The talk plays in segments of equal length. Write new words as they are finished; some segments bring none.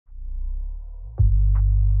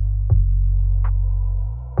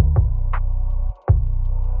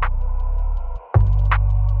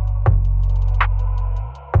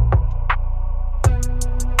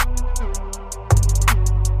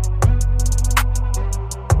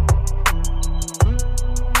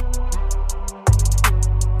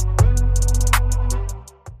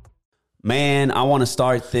Man, I want to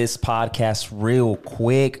start this podcast real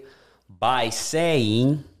quick by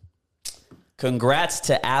saying congrats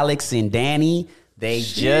to Alex and Danny. They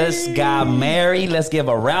just got married. Let's give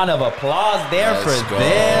a round of applause there for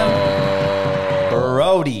them.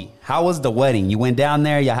 Brody, how was the wedding? You went down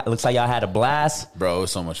there. It looks like y'all had a blast. Bro, it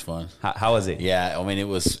was so much fun. How was it? Yeah, I mean, it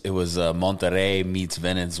was Monterrey meets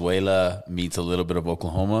Venezuela meets a little bit of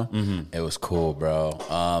Oklahoma. Mm-hmm. It was cool, bro.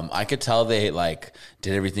 I could tell they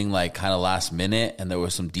did everything kind of last minute, and there were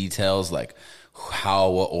some details what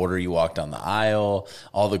order you walked down the aisle.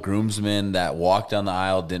 All the groomsmen that walked down the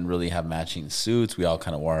aisle didn't really have matching suits. We all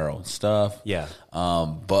kind of wore our own stuff. Yeah.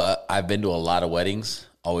 But I've been to a lot of weddings.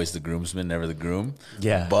 Always the groomsman, never the groom.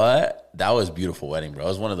 Yeah. But that was a beautiful wedding, bro. It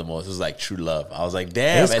was one of the most, it was like true love. I was like,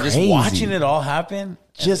 damn, and crazy. just watching it all happen.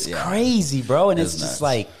 Crazy, bro. And it's just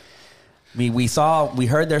nuts. We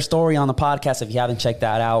heard their story on the podcast. If you haven't checked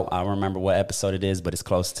that out, I don't remember what episode it is, but it's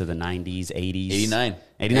close to the 90s, 80s. 89.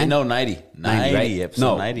 89? No, 90. 90, right? episode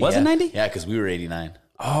No, 90. was it 90? Yeah, because we were 89.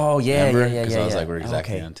 Oh, yeah, Remember? yeah. Because I was like, we're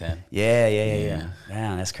exactly on 10. Yeah.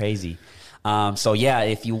 Damn, that's crazy. So, yeah,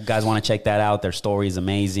 if you guys want to check that out, their story is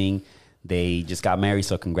amazing. They just got married,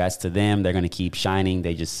 so congrats to them. They're going to keep shining.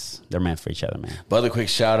 They're meant for each other, man. But other quick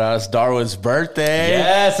shout out, it's Darwin's birthday.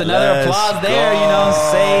 Yes, another applause there, you know what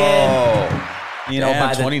I'm saying?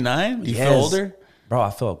 By 29? You feel older? Bro,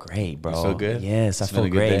 I feel great, bro. You feel good? Yes, I feel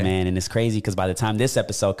great, man. And it's crazy because by the time this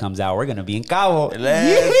episode comes out, we're going to be in Cabo.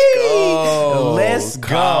 Let's go.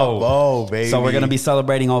 Cabo, baby. So we're going to be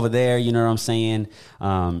celebrating over there, you know what I'm saying?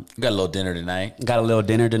 Got a little dinner tonight.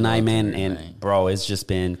 And bro, it's just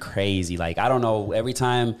been crazy. Like, I don't know, every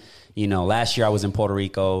time, last year I was in Puerto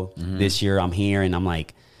Rico. Mm-hmm. This year I'm here and I'm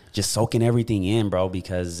like just soaking everything in, bro,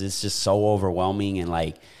 because it's just so overwhelming.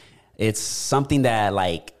 And it's something that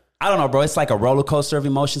I don't know, bro. It's like a roller coaster of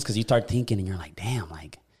emotions because you start thinking and you're like, damn,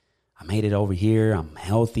 I made it over here. I'm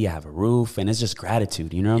healthy. I have a roof. And it's just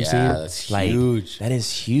gratitude. You know what I'm saying? That's huge. That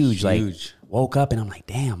is huge. Woke up and I'm like,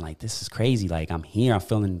 damn, this is crazy. I'm here. I'm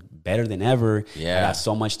feeling better than ever. Yeah. I got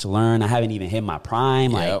so much to learn. I haven't even hit my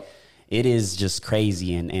prime. Yep. It is just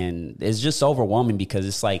crazy. And it's just overwhelming because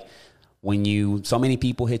it's when so many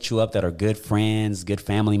people hit you up that are good friends, good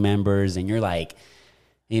family members, and you're like,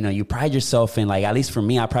 you pride yourself in at least for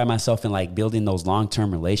me, I pride myself in building those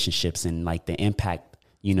long-term relationships and the impact,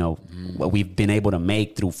 what we've been able to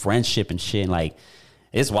make through friendship and shit. And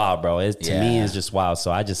it's wild, bro. To me, it's just wild.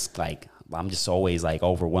 So I just I'm just always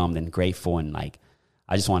overwhelmed and grateful. And I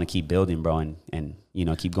just want to keep building, bro. And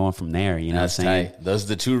keep going from there. You know That's what I'm saying? Tight. Those are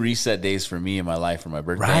the two reset days for me in my life, for my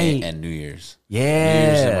birthday and New Year's. Yeah. New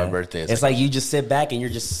Year's and my birthday. It's you just sit back and you're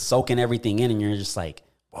just soaking everything in and you're just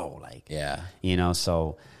whoa,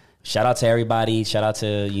 so shout out to everybody. Shout out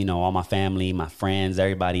to, all my family, my friends.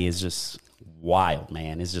 Everybody is just wild,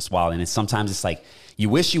 man. It's just wild. And sometimes it's you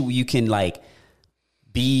wish you can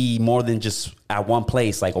be more than just at one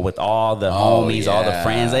place, with all the homies, all the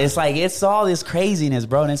friends. It's all this craziness,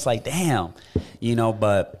 bro. And it's damn,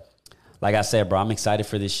 but like I said, bro, I'm excited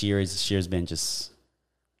for this year. This year's been it's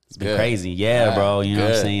been crazy. Yeah, bro. You know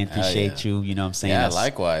what I'm saying? Appreciate you. You know what I'm saying? Yeah,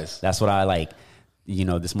 likewise. That's what I like.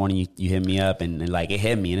 This morning you hit me up and it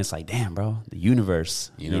hit me and it's damn, bro, the universe.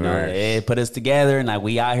 It put us together and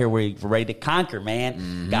we out here, we're ready to conquer, man.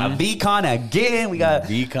 Mm-hmm. Got VCon again. We got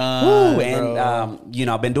VCon, and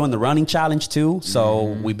I've been doing the running challenge too. So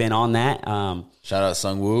we've been on that. Shout out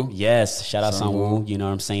Sung Woo. Yes, shout out Sung Woo. You know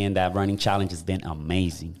what I'm saying? That running challenge has been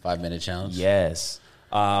amazing. 5-minute challenge. Yes.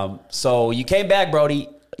 So you came back, Brody.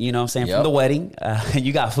 You know what I'm saying? Yep. From the wedding.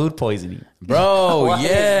 You got food poisoning. Bro,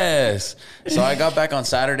 yes. So I got back on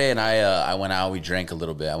Saturday and I went out. We drank a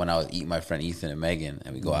little bit. I went out with my friend Ethan and Megan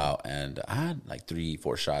and we go out and I had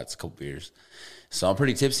 3-4 shots, a couple beers. So I'm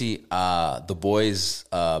pretty tipsy. The boys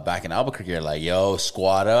back in Albuquerque are yo,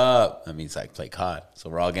 squat up. That means play COD. So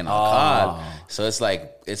we're all getting on COD. So it's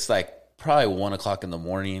probably 1 o'clock in the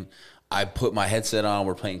morning. I put my headset on.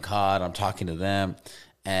 We're playing COD. I'm talking to them.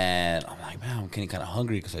 And I'm man, I'm getting kind of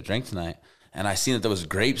hungry because I drank tonight. And I seen that there was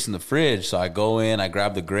grapes in the fridge. So I go in, I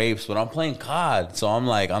grab the grapes, but I'm playing COD. So I'm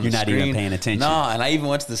on You're the not screen. Even paying attention. No, and I even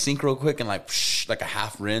went to the sink real quick and a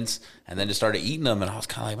half rinse and then just started eating them. And I was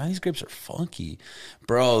kind of man, these grapes are funky.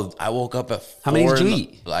 Bro, I woke up at 4. How many did you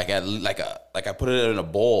eat? I put it in a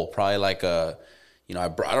bowl, probably I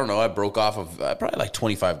don't know. I broke off of probably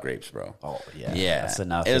 25 grapes, bro. Oh, yeah. Yeah. That's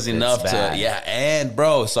enough. It was enough to, And,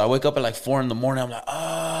 bro, so I wake up at 4 in the morning.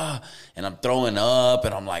 I'm and I'm throwing up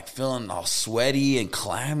and I'm feeling all sweaty and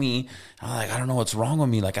clammy. I'm I don't know what's wrong with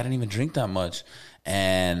me. I didn't even drink that much.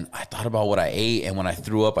 And I thought about what I ate. And when I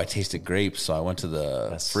threw up, I tasted grapes. So I went to the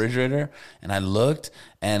refrigerator and I looked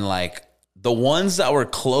and the ones that were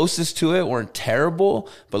closest to it weren't terrible,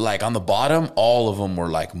 but like on the bottom, all of them were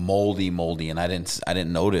like moldy, and I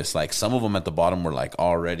didn't notice. Like some of them at the bottom were like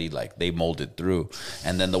already like they molded through,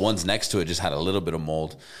 and then the ones next to it just had a little bit of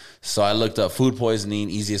mold. So I looked up food poisoning.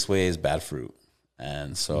 Easiest way is bad fruit,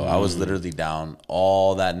 and so I was literally down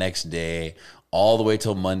all that next day, all the way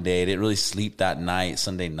till Monday. Didn't really sleep that night.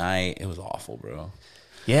 Sunday night, it was awful, bro.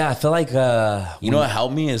 Yeah, I feel like you know what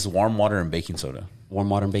helped me is warm water and baking soda. Warm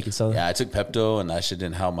water and baking soda? Yeah, I took Pepto and that shit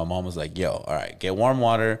didn't help. My mom was like, yo, all right, get warm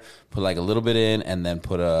water, put like a little bit in, and then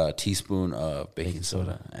put a teaspoon of baking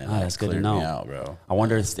soda. And that's good to know. Me out, bro. I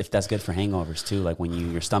wonder if that's good for hangovers too, like when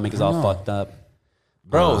your stomach is all fucked up.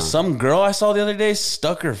 Bro, some girl I saw the other day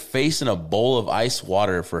stuck her face in a bowl of ice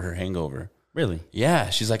water for her hangover. Really? Yeah,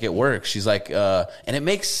 she's like, it works. She's like, and it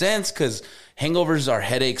makes sense because hangovers are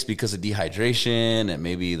headaches because of dehydration and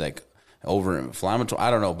maybe like over inflammatory.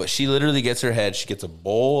 I don't know, but she literally gets her head. She gets a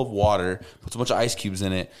bowl of water, puts a bunch of ice cubes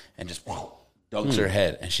in it, and just dunks her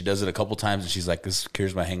head. And she does it a couple times, and she's like, "This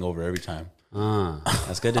cures my hangover every time."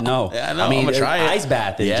 That's good to know. Yeah, I know. I mean, I'm gonna try it. Ice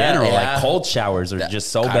bath in general, like cold showers, are just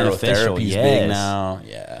so beneficial. Cryotherapy's big now.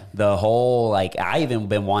 Yeah, the whole like I even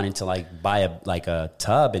been wanting to like buy a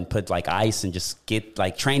tub and put like ice and just get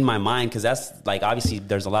like train my mind, because that's like obviously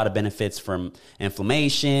there's a lot of benefits from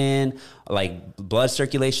inflammation, like blood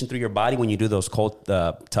circulation through your body when you do those cold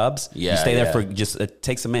tubs. Yeah, you stay there for just it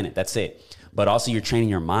takes a minute. That's it. But also you're training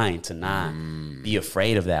your mind to not be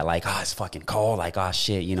afraid of that. Like, oh, it's fucking cold. Like, oh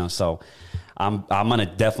shit, you know. So I'm gonna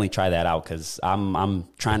definitely try that out, because I'm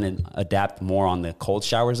trying to adapt more on the cold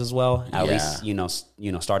showers as well. At least you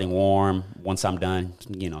know starting warm. Once I'm done,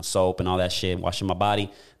 soap and all that shit, washing my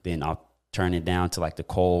body, then I'll turn it down to like the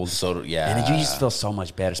cold. So yeah, and you just feel so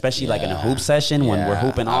much better, especially like in a hoop session when we're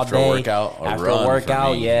hooping all day after a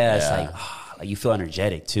workout. Yeah, it's like you feel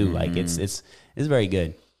energetic too. Like it's very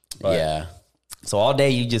good. But, so all day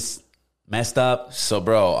you just messed up. So,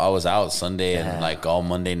 bro, I was out Sunday and like all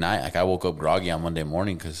Monday night. Like I woke up groggy on Monday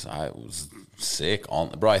morning because I was sick.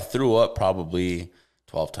 Bro, I threw up probably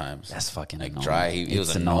 12 times. That's fucking like annoying. Dry. It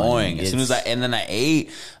was annoying. As soon as and then I ate,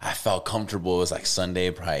 I felt comfortable. It was like Sunday,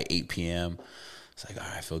 probably 8 p.m. It's like, all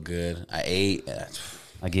right, I feel good. I ate.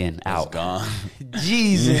 Again, out. Gone.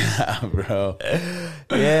 Jesus. Yeah, bro.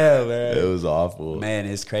 Yeah, man. It was awful. Man,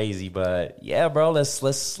 it's crazy. But yeah, bro, let's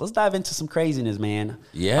dive into some craziness, man.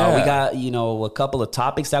 Yeah. We got, a couple of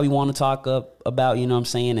topics that we want to talk about, you know what I'm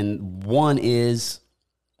saying? And one is,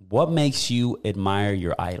 what makes you admire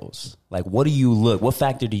your idols? Like, what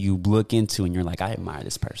factor do you look into and you're like, I admire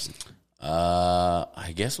this person?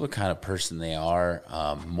 I guess what kind of person they are,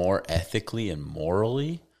 more ethically and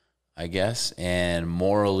morally, I guess, and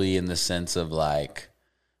morally in the sense of like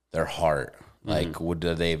their heart. Like,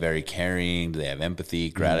 are they very caring? Do they have empathy,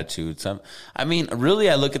 gratitude? Really,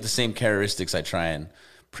 I look at the same characteristics I try and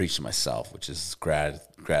preach to myself, which is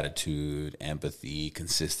gratitude, empathy,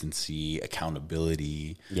 consistency,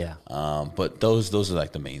 accountability. Yeah. But those are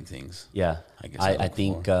like the main things. Yeah. I guess I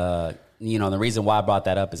think, the reason why I brought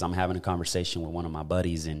that up is I'm having a conversation with one of my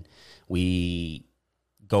buddies, and we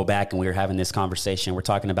go back and we were having this conversation. We're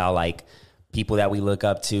talking about like people that we look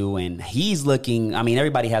up to, and he's looking,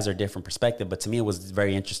 everybody has their different perspective, but to me it was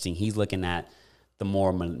very interesting. He's looking at the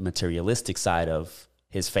more materialistic side of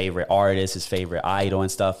his favorite artist, his favorite idol and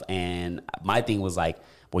stuff. And my thing was like,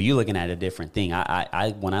 well, you're looking at a different thing.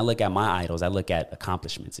 I when I look at my idols, I look at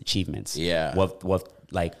accomplishments, achievements. Yeah. What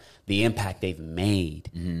like the impact they've made.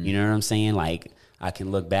 You know what I'm saying? Like I can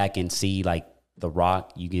look back and see like The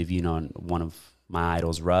Rock, you give, one of my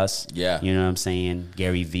idols, Russ. Yeah. You know what I'm saying?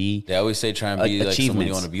 Gary Vee. They always say try and be like someone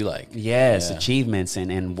you want to be like. Yes, achievements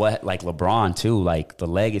and what, like LeBron too, like the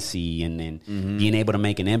legacy and being able to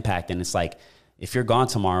make an impact. And it's like, if you're gone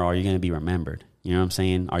tomorrow, are you going to be remembered? You know what I'm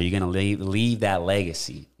saying? Are you going to leave that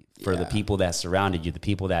legacy for the people that surrounded you, the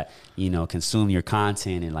people that, consume your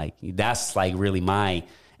content? And like, that's like really my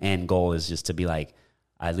end goal, is just to be like,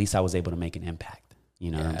 at least I was able to make an impact. You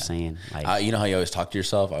know what I'm saying? Like, you know how you always talk to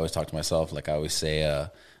yourself? I always talk to myself. Like I always say,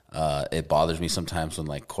 it bothers me sometimes when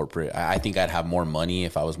like corporate, I think I'd have more money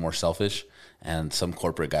if I was more selfish. And some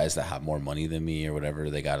corporate guys that have more money than me or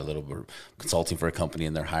whatever, they got a little bit consulting for a company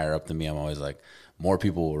and they're higher up than me. I'm always like, more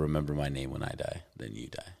people will remember my name when I die than you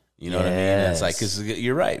die. You know what I mean? It's like, because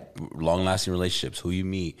you're right. Long-lasting relationships, who you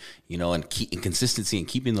meet, you know, and consistency in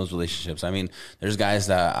keeping those relationships. I mean, there's guys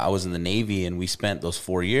that I was in the Navy and we spent those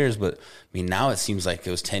 4 years, but I mean, now it seems like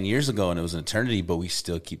it was 10 years ago and it was an eternity, but we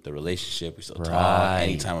still keep the relationship. We still talk.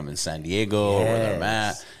 Anytime I'm in San Diego or where I'm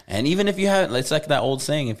at. And even if you haven't, it's like that old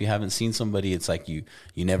saying, if you haven't seen somebody, it's like you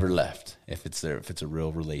never left. If it's a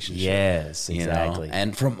real relationship. Yes, exactly. You know?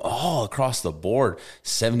 And from all across the board,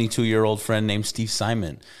 72-year-old friend named Steve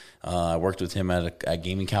Simon. I worked with him at a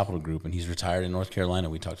Gaming Capital Group, and he's retired in North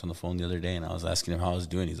Carolina. We talked on the phone the other day, and I was asking him how I was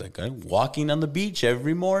doing. He's like, I'm walking on the beach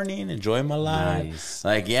every morning, enjoying my life. Nice.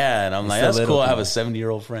 Like, yeah, and I'm like, that's cool. I have a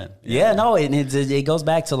 70-year-old friend. Yeah, no, and it goes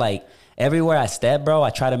back to like, everywhere I step, bro,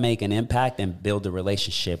 I try to make an impact and build a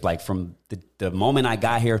relationship. Like from the moment I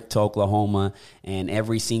got here to Oklahoma, and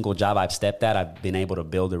every single job I've stepped at, I've been able to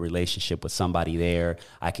build a relationship with somebody there.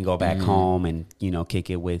 I can go back home and, you know,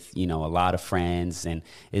 kick it with, you know, a lot of friends. And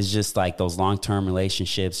it's just like those long-term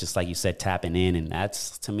relationships, just like you said, tapping in. And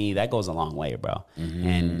that's, to me, that goes a long way, bro.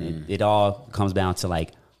 And it all comes down to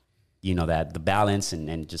like, you know, that the balance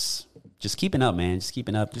and just keeping up, man. Just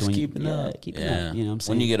keeping up. Keeping up. You know what I'm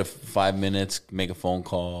saying? When you get 5 minutes, make a phone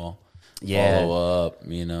call. Follow up,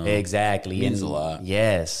 you know. Exactly. It means a lot.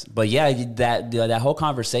 Yes. But yeah, that whole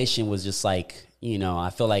conversation was just like, you know,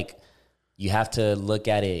 I feel like you have to look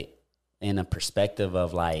at it in a perspective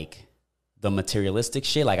of like the materialistic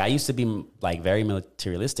shit. Like I used to be like very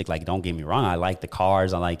materialistic. Like, don't get me wrong. I like the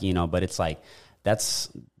cars. I like, you know, but it's like,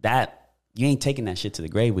 you ain't taking that shit to the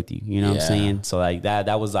grave with you. You know what I'm saying? So like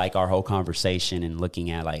that was like our whole conversation and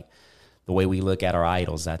looking at like the way we look at our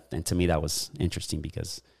idols. And to me, that was interesting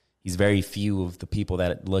because he's very few of the people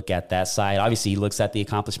that look at that side. Obviously, he looks at the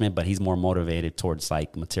accomplishment, but he's more motivated towards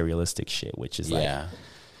like materialistic shit, which is like.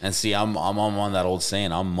 And see, I'm on that old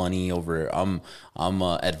saying. I'm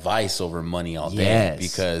advice over money all day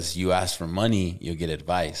because you ask for money, you'll get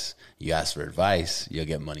advice. You ask for advice, you'll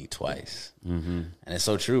get money twice. And it's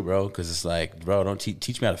so true, bro. Because it's like, bro, don't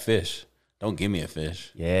teach me how to fish. Don't give me a fish.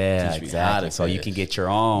 Yeah, exactly. So you can get your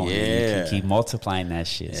own. Yeah, you can keep multiplying that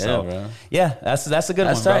shit. Yeah, so, bro. Yeah, that's a good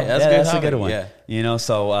one, bro. Right. That's a good one. Yeah. You know,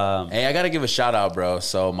 so hey, I gotta give a shout out, bro.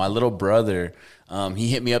 So my little brother, he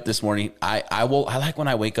hit me up this morning. I like when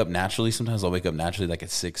I wake up naturally. Sometimes I'll wake up naturally, like at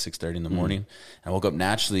 6:30 in the morning. I woke up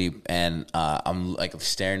naturally, and I'm like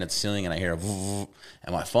staring at the ceiling, and I hear a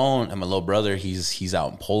and my phone. And my little brother, he's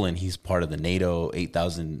out in Poland. He's part of the NATO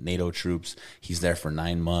 8,000 NATO troops. He's there for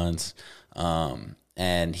 9 months.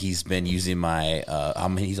 And he's been using my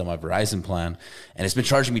he's on my Verizon plan, and it's been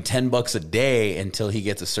charging me $10 a day until he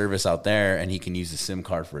gets a service out there and he can use the SIM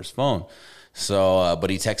card for his phone. So, but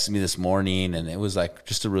he texted me this morning, and it was like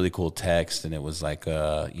just a really cool text, and it was like,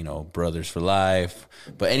 you know, brothers for life.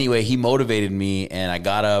 But anyway, he motivated me, and I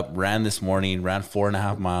got up, ran this morning, ran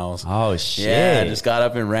 4.5 miles. Oh shit! Yeah, I just got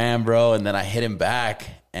up and ran, bro, and then I hit him back.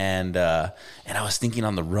 And I was thinking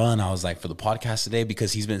on the run, I was like, for the podcast today,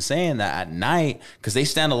 because he's been saying that at night, because they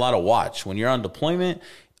stand a lot of watch when you're on deployment.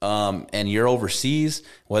 And you're overseas,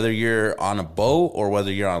 whether you're on a boat or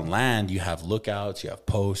whether you're on land, you have lookouts, you have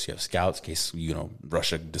posts, you have scouts in case, you know,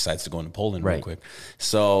 Russia decides to go into Poland real quick.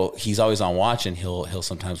 So he's always on watch, and he'll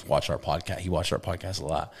sometimes watch our podcast. He watched our podcast a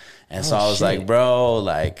lot. And so I was like, bro,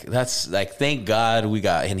 like, that's like, thank God we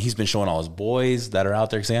got, and he's been showing all his boys that are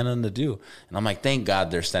out there because they had nothing to do. And I'm like, thank God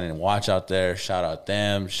they're standing and watch out there. Shout out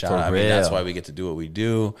them. I mean, that's why we get to do what we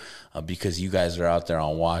do, because you guys are out there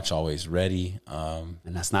on watch, always ready. And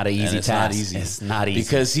that's not an easy task. It's not easy.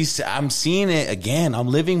 Because I'm seeing it again. I'm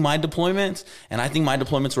living my deployments, and I think my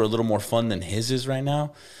deployments were a little more fun than his is right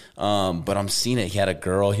now. But I'm seeing it. He had a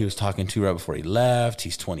girl he was talking to right before he left.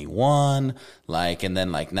 He's 21. Like, and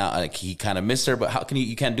then like now, like he kind of missed her, but how can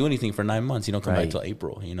you can't do anything for 9 months. You don't come back till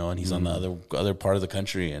April, you know, and he's on the other part of the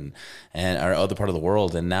country and our other part of the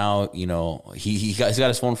world. And now, you know, he's got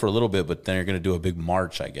his phone for a little bit, but then they're going to do a big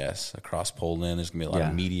march, I guess, across Poland. There's going to be a lot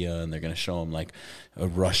of media, and they're going to show him like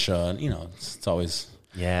Russia, and, you know, it's always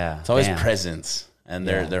presence. And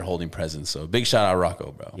they're holding presents. So big shout out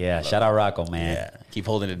Rocco, bro. Yeah, shout out Rocco, man. Yeah, keep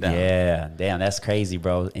holding it down. Yeah, damn, that's crazy,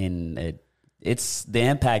 bro. And it's the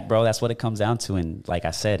impact, bro. That's what it comes down to. And like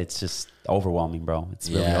I said, it's just overwhelming, bro. It's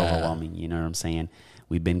really overwhelming. You know what I'm saying?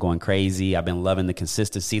 We've been going crazy. I've been loving the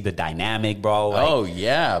consistency, the dynamic, bro. Like, oh,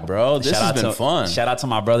 yeah, bro. This has been fun. Shout out to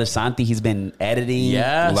my brother Santi. He's been editing,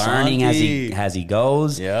 learning as he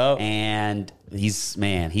goes. Yep. And he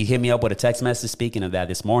hit me up with a text message speaking of that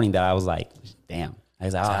this morning that I was like, damn. I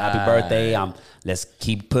was like, oh, happy birthday. Let's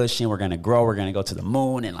keep pushing. We're going to grow. We're going to go to the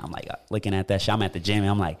moon. And I'm like, looking at that shit. I'm at the gym, and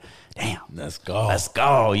I'm like, damn. Let's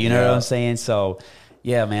go. You know what I'm saying? So,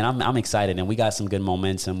 Yeah, man, I'm excited, and we got some good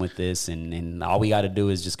momentum with this, and all we got to do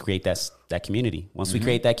is just create that community. Once we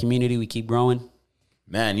create that community, we keep growing.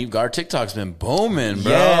 Man, our TikTok's been booming,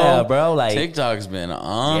 bro. Yeah, bro. Like TikTok's been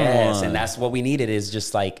on. Yes, and that's what we needed is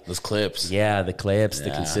just like those clips. Yeah, the clips, the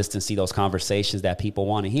consistency, those conversations that people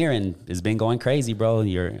want to hear, and it's been going crazy, bro.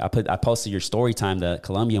 I posted your story time, the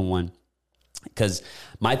Colombian one, because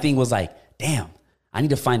my thing was like, damn, I need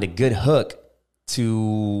to find a good hook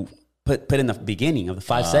to put in the beginning of the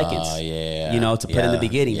 5 seconds, to put in the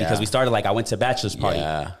beginning because we started like I went to a bachelor's party,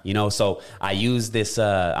 so I used this.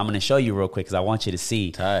 I'm going to show you real quick because I want you to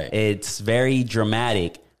see. Tight. It's very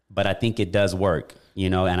dramatic, but I think it does work,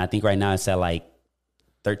 and I think right now it's at like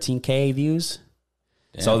 13K views.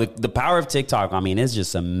 Damn. So the power of TikTok, I mean, it's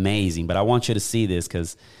just amazing. But I want you to see this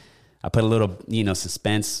because I put a little,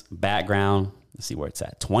 suspense background. Let's see where it's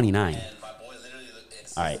at. 29. And my boy literally,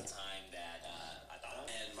 all right.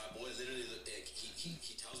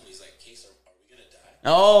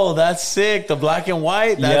 Oh, that's sick. The black and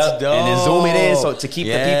white. That's dope. And then zoom it in so to keep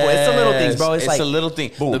the people. It's the little things, bro. It's like a little thing.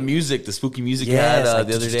 Boom. The music, the spooky music you had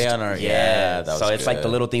the other day on our. That was so it's good. Like the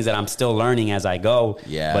little things that I'm still learning as I go.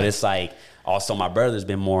 Yeah. But it's like also my brother's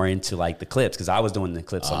been more into like the clips because I was doing the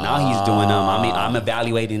clips. So now he's doing them. I mean, I'm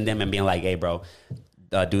evaluating them and being like, hey, bro,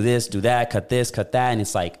 do this, do that, cut this, cut that. And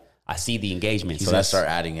it's like, I see the engagement. He's gonna start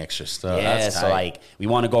adding extra stuff. Yeah. That's so like we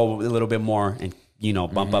want to go a little bit more and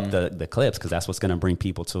bump up the clips because that's what's going to bring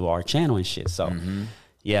people to our channel and shit. So,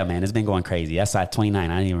 yeah, man, it's been going crazy. That's at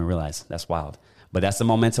 29. I didn't even realize. That's wild. But that's the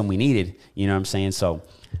momentum we needed. You know what I'm saying? So,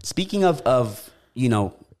 speaking of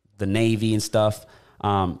the Navy and stuff,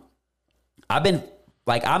 I'm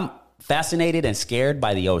fascinated and scared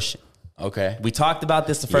by the ocean. Okay. We talked about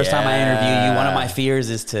this the first time I interviewed you. One of my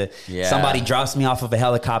fears is somebody drops me off of a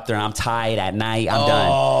helicopter and I'm tired at night. I'm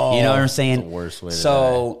done. You know what I'm saying? The worst way to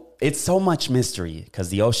die. It's so much mystery because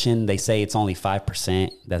the ocean, they say it's only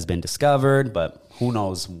 5% that's been discovered, but who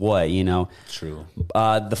knows what, True.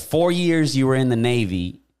 The 4 years you were in the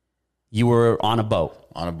Navy, you were on a boat.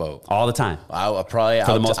 On a boat. All the time. I probably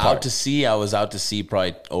for the most part. Out to sea. I was out to sea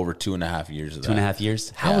probably over 2.5 years of that. 2.5 years?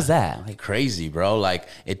 How was that? Like crazy, bro. Like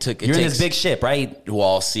You're in this big ship, right?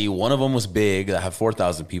 Well, see, one of them was big. I had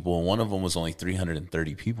 4,000 people, and one of them was only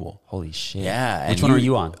 330 people. Holy shit. Yeah. Which one were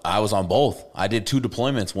you on? I was on both. I did 2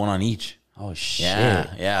 deployments, one on each. Oh, shit.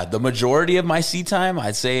 Yeah. The majority of my sea time,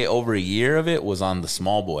 I'd say over a year of it was on the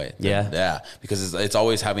small boy. Yeah. Because it's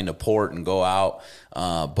always having to port and go out.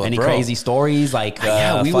 But any crazy stories? Like,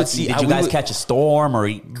 we would see. Did you guys catch a storm or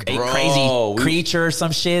a crazy creature or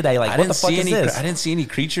some shit? What the fuck is this? I didn't see any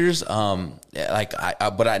creatures. But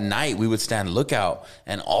at night we would stand lookout,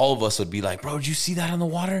 and all of us would be like, "Bro, did you see that on the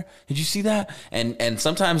water? Did you see that?" And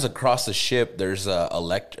sometimes across the ship there's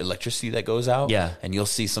electricity that goes out. Yeah, and you'll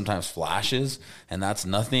see sometimes flashes, and that's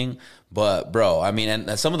nothing. But bro, I mean,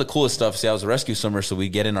 and some of the coolest stuff. See, I was a rescue swimmer, so we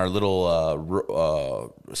get in our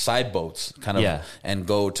little side boats, kind of, and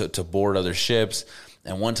go to board other ships.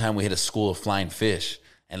 And one time we hit a school of flying fish.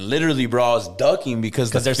 And literally, bro, I was ducking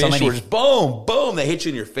because the fish were just boom, boom. They hit you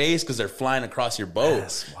in your face because they're flying across your boat.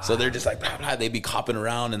 Yes, wow. So they're just like, blah, blah, they'd be hopping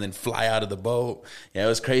around and then fly out of the boat. Yeah, it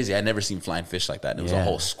was crazy. I'd never seen flying fish like that. And it was a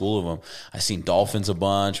whole school of them. I seen dolphins a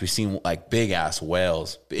bunch. We seen like big ass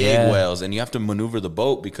whales, whales. And you have to maneuver the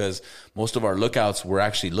boat because most of our lookouts were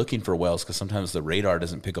actually looking for whales because sometimes the radar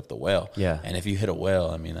doesn't pick up the whale. Yeah. And if you hit a whale,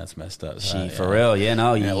 I mean, that's messed up. For real. Yeah,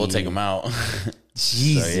 no. We'll take them out.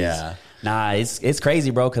 Jesus. So, yeah. Nah, it's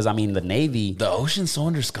crazy, bro, because, I mean, the Navy... The ocean's so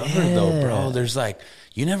undiscovered, though, bro. There's,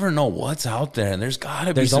 you never know what's out there, and there's got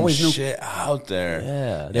to be some shit out there.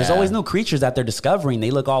 Yeah. There's always new creatures that they're discovering.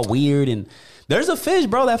 They look all weird, and there's a fish,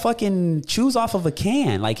 bro, that fucking chews off of a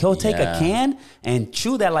can. He'll take a can and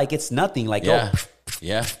chew that like it's nothing.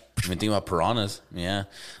 Yeah. I've been thinking about piranhas. Yeah.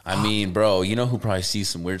 I mean, bro, you know who probably sees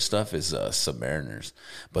some weird stuff is submariners.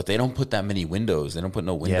 But they don't put that many windows. They don't put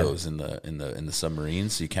no windows in the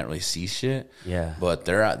submarines, so you can't really see shit. Yeah. But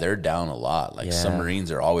they're down a lot.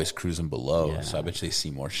 Submarines are always cruising below. Yeah. So I bet you they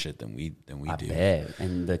see more shit than we do. I bet.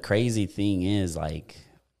 And the crazy thing is,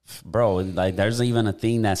 bro, there's even a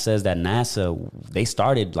thing that says that NASA, they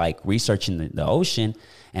started researching the ocean.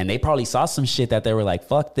 And they probably saw some shit that they were like,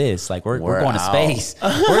 fuck this. We're going to space.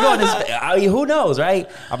 We're going to space. I mean, who knows, right?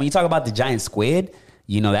 I mean, you talk about the giant squid.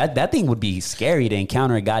 That thing would be scary to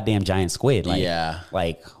encounter a goddamn giant squid.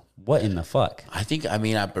 What in the fuck?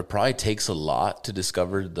 It probably takes a lot to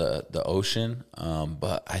discover the ocean.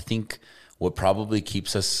 But I think what probably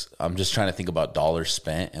keeps us, I'm just trying to think about dollars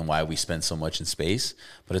spent and why we spend so much in space.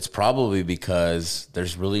 But it's probably because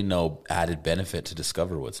there's really no added benefit to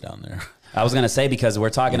discover what's down there. I was gonna say, because we're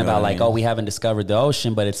talking about like, I mean? oh, we haven't discovered the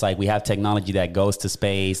ocean, but it's like we have technology that goes to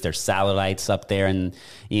space. There's satellites up there, and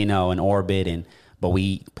in orbit, but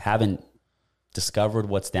we haven't discovered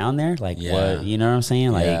what's down there. Like, what, you know what I'm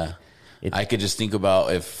saying? Like, I could just think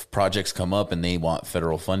about if projects come up and they want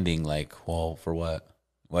federal funding. Like, well, for what?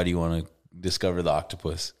 Why do you want to discover the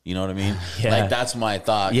octopus? You know what I mean? Like, that's my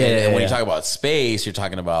thought. And when you talk about space, you're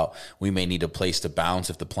talking about we may need a place to bounce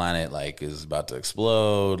if the planet like is about to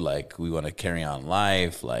explode. Like, we want to carry on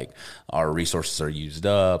life. Like, our resources are used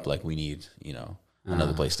up. Like, we need,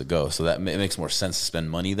 another place to go. So that it makes more sense to spend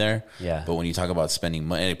money there. Yeah. But when you talk about spending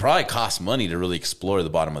money, and it probably costs money to really explore the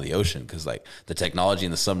bottom of the ocean, because like the technology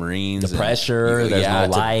in the submarines, the pressure, there's no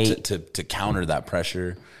light to counter that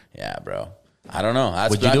pressure. Yeah, bro. I don't know.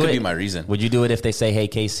 That could be my reason. Would you do it if they say, "Hey,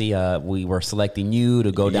 Casey, we were selecting you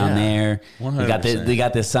to go down there. 100%. We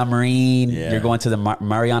got this submarine. You're going to the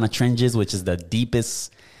Mariana Trenches, which is the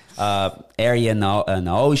deepest area in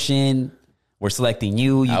the ocean. We're selecting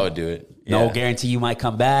you. I would do it. No guarantee you might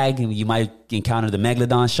come back, and you might encounter the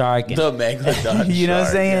megalodon shark. The megalodon you know what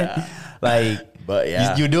I'm saying? Yeah. Like,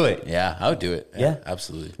 but you do it. Yeah, I would do it. Yeah,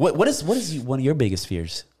 absolutely. What is one of your biggest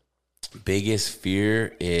fears? Biggest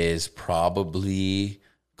fear is probably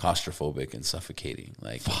claustrophobic and suffocating,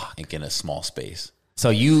 like in a small space.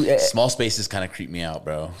 So small spaces kind of creep me out,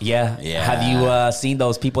 bro. Yeah. Have you seen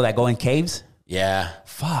those people that go in caves? Yeah.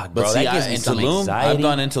 Fuck, bro. But see, that gives me some anxiety. I've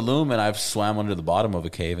gone into Tulum and I've swam under the bottom of a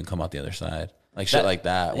cave and come out the other side. Like shit like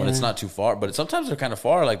that when it's not too far. But sometimes they're kind of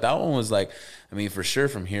far. Like that one was like, I mean, for sure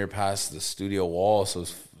from here past the studio wall. So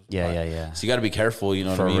it's yeah. So you got to be careful, you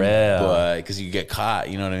know what I mean? For real. But because you get caught,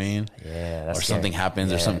 you know what I mean? Yeah. That's or something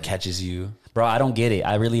happens or something catches you. Bro, I don't get it.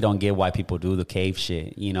 I really don't get why people do the cave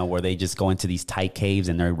shit, where they just go into these tight caves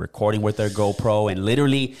and they're recording with their GoPro, and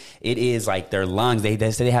literally it is like their lungs. They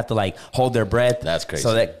say they have to like hold their breath. That's crazy.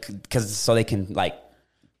 So they can like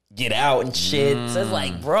get out and shit. So it's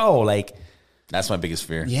like, bro, like. That's my biggest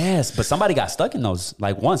fear. Yes, but somebody got stuck in those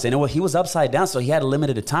like once, and he was upside down, so he had a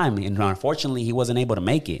limited time, and unfortunately he wasn't able to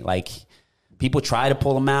make it. Like, people try to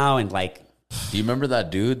pull him out, and like. Do you remember that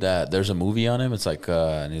dude that there's a movie on him? It's like,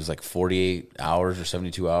 and it was like 48 hours or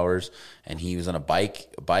 72 hours. And he was on a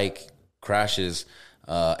bike crashes,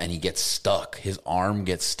 and he gets stuck. His arm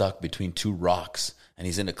gets stuck between two rocks, and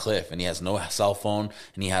he's in a cliff, and he has no cell phone,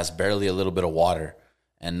 and he has barely a little bit of water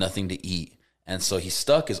and nothing to eat. And so he's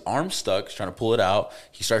stuck, his arm's stuck, he's trying to pull it out.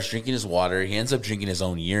 He starts drinking his water. He ends up drinking his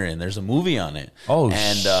own urine. There's a movie on it. Oh,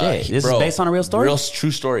 shit. This is based on a real story? Real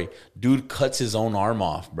true story. Dude cuts his own arm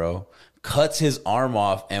off, bro. Cuts his arm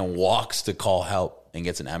off and walks to call help and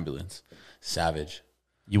gets an ambulance. Savage.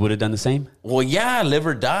 You would have done the same? Well, yeah, live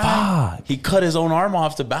or die. Fuck. He cut his own arm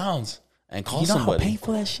off to bounce and call somebody. You know how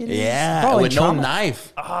painful that shit is? Yeah, bro, with no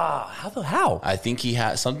knife. How? I think he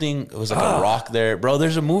had something. It was like a rock there. Bro,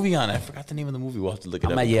 there's a movie on it. I forgot the name of the movie. We'll have to look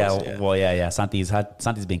it up. Well,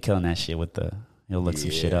 Santi's been killing that shit with he'll look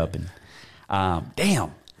some shit up. And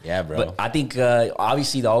damn. Yeah, bro. But I think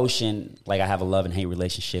obviously the ocean, like I have a love and hate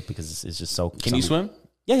relationship because it's just so. Can you swim?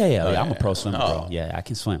 Yeah. I'm a pro swimmer, bro. Yeah, I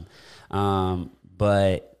can swim.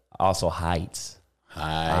 But also heights.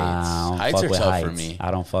 Heights are tough for me.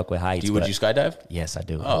 I don't fuck with heights. Would you skydive? Yes, I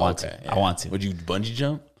do. Oh, I want to. Yeah. I want to. Would you bungee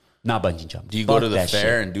jump? Not bungee jump. Do you go to the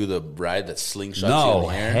fair and do the ride that slingshots you in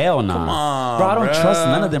the air? Hell no. Come on, bro. I don't trust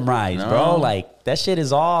none of them rides, bro. Like that shit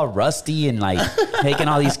is all rusty and like making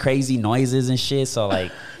all these crazy noises and shit. So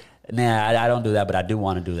like, nah, I don't do that, but I do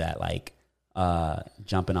want to do that. Like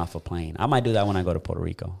jumping off a plane. I might do that when I go to Puerto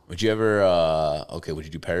Rico. Would you ever? Would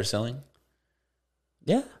you do parasailing?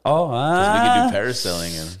 Yeah. Oh, we could do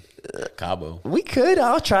parasailing in Cabo. We could.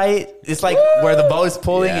 I'll try it. It's like where the boat is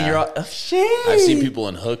pulling and you're all, oh, shit. I've seen people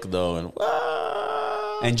unhook though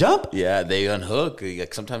and jump. Yeah, they unhook.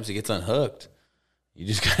 Like sometimes it gets unhooked. You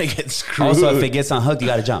just gotta get screwed. Also, if it gets unhooked, you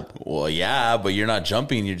gotta jump. Well, yeah, but you're not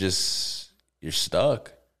jumping. You're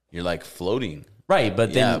stuck. You're like floating. Right,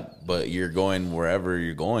 but then but you're going wherever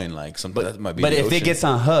you're going. Like something that might be. But if it gets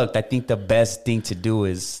unhooked, I think the best thing to do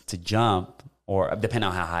is to jump. Or depending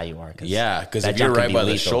on how high you are. Because if you're right by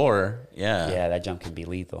the shore, yeah, that jump can be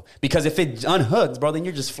lethal. Because if it unhooks, bro, then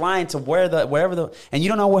you're just flying to and you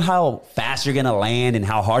don't know how fast you're gonna land and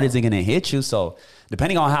how hard is it gonna hit you. So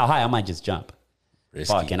depending on how high, I might just jump.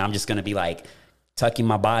 Risky. Fuck, and I'm just gonna be like tucking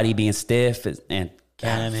my body, being stiff, and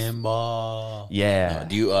cannonball. Yeah.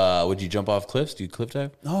 Do you? Would you jump off cliffs? Do you cliff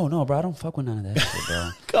dive? No, bro. I don't fuck with none of that shit,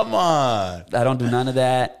 bro. Come on. I don't do none of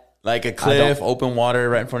that. Like a cliff, open water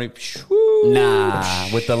right in front of you.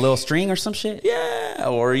 Nah, with a little string or some shit? Yeah,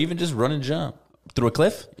 or even just run and jump. Through a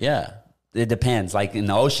cliff? Yeah. It depends. Like in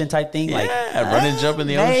the ocean type thing? Yeah, like run and jump in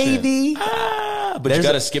the ocean. Maybe. But you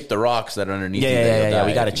got to skip the rocks that are underneath. Yeah.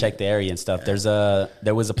 We got to check the area and stuff. Yeah.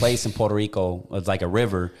 There was a place in Puerto Rico. It was like a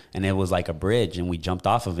river, and it was like a bridge, and we jumped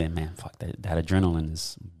off of it. Man, fuck, that adrenaline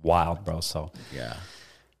is wild, bro. So yeah,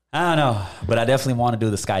 I don't know, but I definitely want to do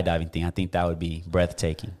the skydiving thing. I think that would be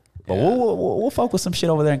breathtaking. But we'll focus some shit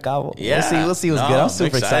over there in Cabo. Yeah. We'll see what's good. I'm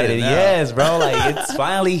super excited. Yes, bro. Like, it's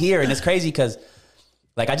finally here, and it's crazy because,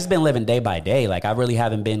 like, I just been living day by day. Like, I really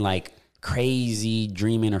haven't been like crazy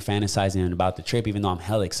dreaming or fantasizing about the trip, even though I'm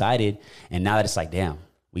hella excited. And now that it's like, damn,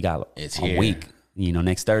 we got a week. You know,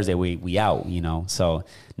 next Thursday we out. You know, so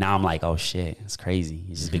now I'm like, oh shit, it's crazy.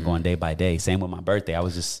 It's just been going day by day. Same with my birthday. I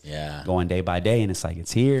was just going day by day, and it's like,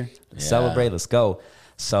 it's here. Let's celebrate. Let's go.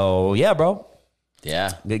 So yeah, bro.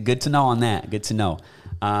 Yeah. Good to know on that. Good to know.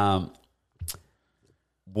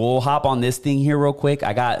 We'll hop on this thing here real quick.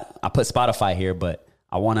 I put Spotify here, but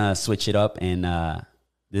I want to switch it up. And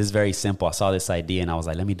this is very simple. I saw this idea and I was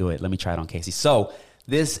like, let me do it. Let me try it on Casey. So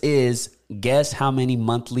this is guess how many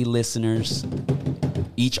monthly listeners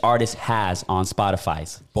each artist has on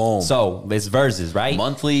Spotify's. Boom. So it's verses, right?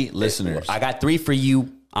 Monthly listeners. I got 3 for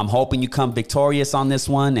you. I'm hoping you come victorious on this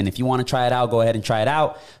one. And if you want to try it out, go ahead and try it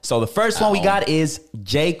out. So the first one we got is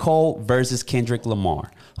J. Cole versus Kendrick Lamar.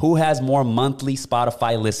 Who has more monthly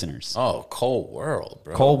Spotify listeners? Oh, Cold World,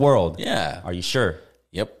 bro. Cold World. Yeah. Are you sure?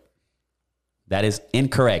 Yep. That is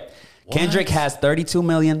incorrect. What? Kendrick has 32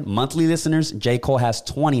 million monthly listeners. J. Cole has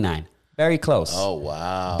 29. Very close. Oh,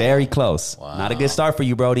 wow. Very close. Wow. Not a good start for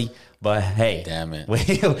you, Brody. But hey. Damn it.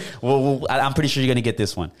 I'm pretty sure you're going to get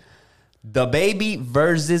this one. DaBaby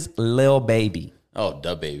versus Lil Baby. Oh,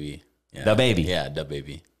 DaBaby. Yeah. DaBaby. Yeah,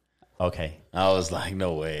 DaBaby. Okay. I was like,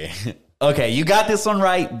 no way. Okay, you got this one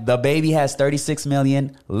right. DaBaby has 36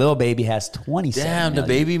 million. Lil Baby has 27 Damn,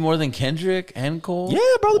 million. DaBaby more than Kendrick and Cole?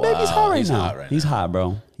 Yeah, bro, DaBaby's hot right He's now. hot right He's now. hot,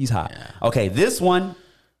 bro. He's hot. Yeah. Okay, this one,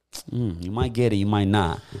 you might get it, you might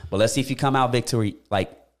not. But let's see if you come out victory,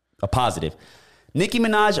 like a positive. Nicki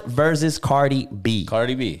Minaj versus Cardi B.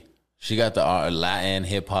 Cardi B. She got the Latin,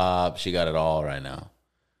 hip hop. She got it all right now.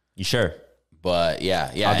 You sure? But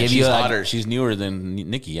yeah. I'll give she's you hotter. She's newer than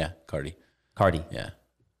Nicki. Yeah, Cardi. Yeah.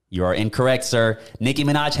 You are incorrect, sir. Nicki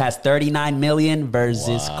Minaj has 39 million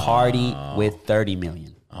versus Cardi with 30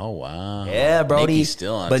 million. Oh, wow. Yeah, Brody. Nicki's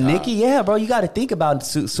still on but top. Nicki, yeah, bro, you got to think about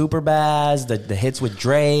Super Bass, the hits with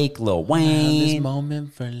Drake, Lil Wayne. This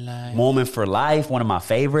moment for life. Moment for Life, one of my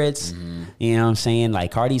favorites. Mm-hmm. You know what I'm saying?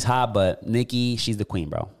 Like, Cardi's hot, but Nicki, she's the queen,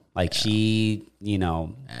 bro. Like, she, you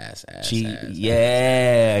know. Ass, come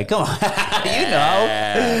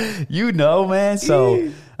on. You know, man.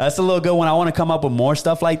 So that's a little good one. I want to come up with more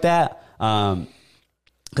stuff like that.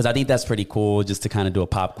 Because I think that's pretty cool just to kind of do a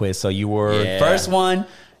pop quiz. So you were first one.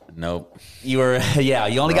 Nope. You were,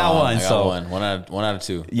 you only got one. I got one. One out of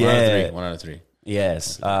 2. Yeah. One out of 3.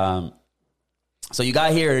 Yes. So you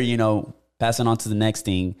got here, you know, passing on to the next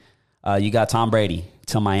thing. You got Tom Brady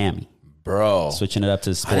to Miami. Bro. Switching it up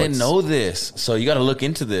to sports. I didn't know this. So you got to look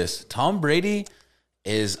into this. Tom Brady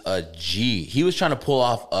is a G. He was trying to pull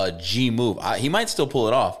off a G move. He might still pull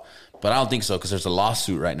it off, but I don't think so because there's a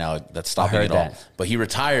lawsuit right now that's stopping it all. But he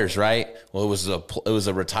retires, right? Well, it was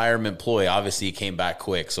a retirement ploy. Obviously, he came back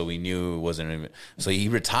quick, so we knew it wasn't even. So he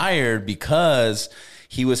retired because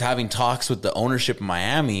he was having talks with the ownership in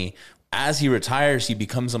Miami. As he retires, he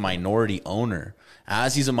becomes a minority owner.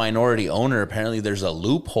 As he's a minority owner, apparently there's a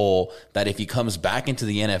loophole that if he comes back into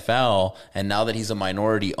the NFL and now that he's a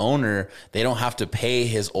minority owner, they don't have to pay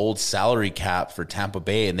his old salary cap for Tampa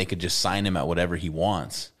Bay and they could just sign him at whatever he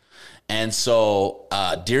wants. And so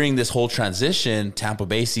during this whole transition, Tampa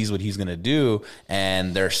Bay sees what he's going to do,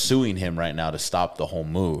 and they're suing him right now to stop the whole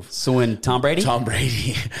move. Suing Tom Brady? Tom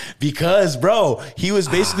Brady. Because, bro, he was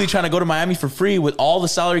basically trying to go to Miami for free with all the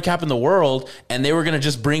salary cap in the world, and they were going to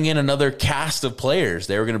just bring in another cast of players.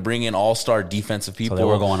 They were going to bring in all-star defensive people. So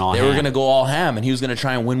they were going all ham. They were going to go all ham, and he was going to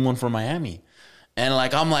try and win one for Miami. And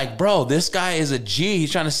like, I'm like, bro, this guy is a G.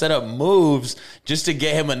 He's trying to set up moves just to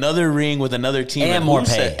get him another ring with another team. And more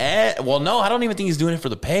pay. Well, no, I don't even think he's doing it for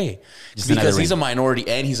the pay. Just because he's a minority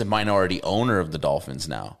and he's a minority owner of the Dolphins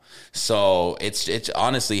now. So it's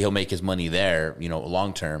honestly, he'll make his money there, you know,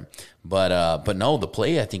 long term. But no, the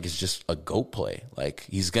play I think is just a GOAT play. Like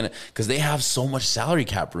because they have so much salary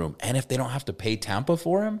cap room. And if they don't have to pay Tampa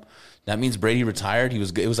for him, that means Brady retired. It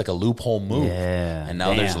was like a loophole move. Yeah, and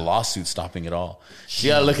now there's a lawsuit stopping it all. You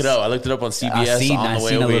gotta look it up. I looked it up on CBS on the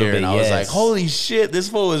way over here, and I was like, holy shit, this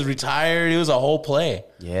fool was retired. It was a whole play.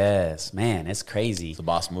 Yes, man, it's crazy. It's a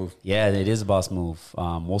boss move. Yeah, it is a boss move.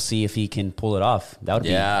 We'll see if he can pull it off. That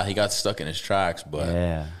would he got stuck in his tracks,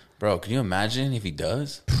 but bro, can you imagine if he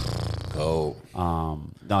does? Oh,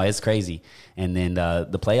 no, it's crazy. And then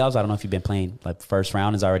the playoffs. I don't know if you've been playing. Like first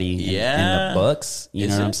round is already in the books. You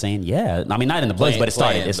know what I'm saying? Yeah. I mean, not in the books, but it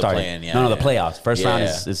started. It started. No, the playoffs. First round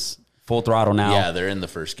is full throttle now. Yeah, they're in the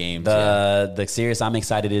first game. The series I'm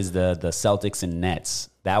excited is the Celtics and Nets.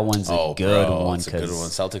 That one's a good one. It's a good one.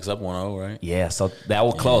 Celtics up 1-0, right? Yeah, so that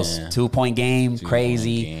will close. 2-point game,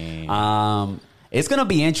 crazy. It's going to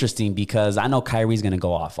be interesting because I know Kyrie's going to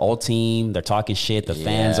go off. Old team, they're talking shit. The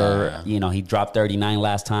fans are, he dropped 39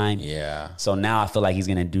 last time. Yeah. So now I feel like he's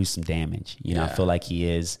going to do some damage. I feel like he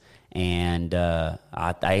is. And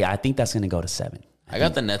I think that's going to go to 7. I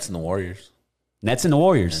got the Nets and the Warriors. Nets and the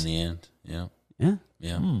Warriors. In the end, yeah.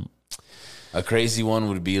 Hmm. A crazy one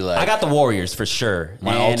would be like... I got the Warriors for sure.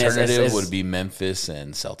 My alternative would be Memphis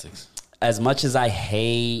and Celtics. As much as I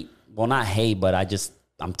hate... Well, not hate, but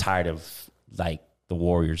I'm tired of like the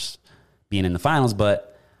Warriors being in the finals,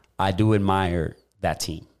 but I do admire that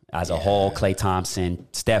team as a whole. Klay Thompson,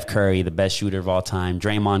 Steph Curry, the best shooter of all time,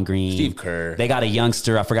 Draymond Green. Steve Kerr. They got a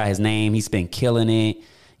youngster. I forgot his name. He's been killing it.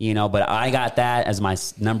 But I got that as my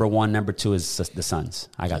number 1. Number 2 is the Suns.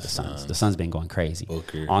 I got the Suns. The Suns been going crazy.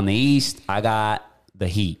 Booker. On the East, I got the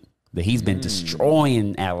Heat. The Heat's been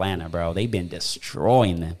destroying Atlanta, bro. They've been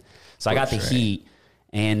destroying them. So I got the Heat.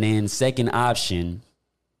 And then second option,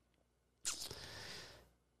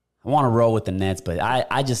 I want to roll with the Nets, but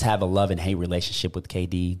I just have a love and hate relationship with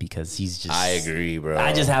KD because he's just... I agree, bro.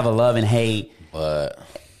 I just have a love and hate. But...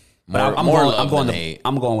 I'm going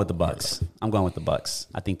with the Bucks. I'm going with the Bucks.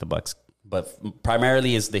 I think the Bucks, but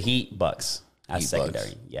primarily is the Heat Bucks as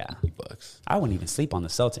secondary. Bucks. Yeah, Bucks. I wouldn't even sleep on the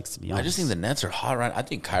Celtics, to be honest. I just think the Nets are hot right. I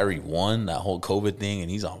think Kyrie won that whole COVID thing, and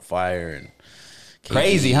he's on fire. And KD,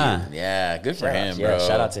 crazy, huh? Yeah, good for him, bro. Yeah,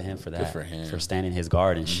 shout out to him for that. Good for him. For standing his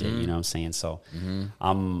guard and shit. You know what I'm saying? So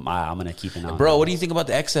I'm gonna keep an eye. Bro, what do you think about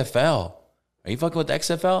the XFL? Are you fucking with the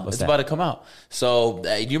XFL? It's about to come out. So,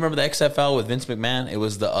 do you remember the XFL with Vince McMahon? It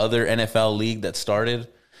was the other NFL league that started.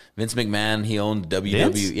 Vince McMahon, he owned WWE.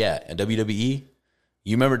 Vince? Yeah, and WWE.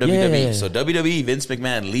 You remember WWE? Yeah. So, WWE, Vince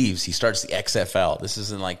McMahon leaves. He starts the XFL. This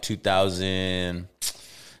is in like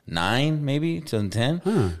 2009, maybe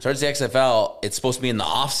 2010. Starts the XFL. It's supposed to be in the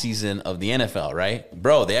off season of the NFL, right?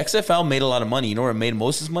 Bro, the XFL made a lot of money. You know where it made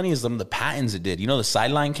most of its money is some of the patents it did. You know the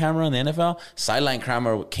sideline camera in the NFL? Sideline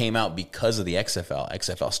camera came out because of the XFL.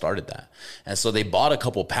 XFL started that. And so they bought a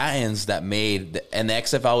couple patents that made, and the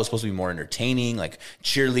XFL was supposed to be more entertaining. Like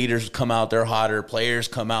cheerleaders come out, they're hotter. Players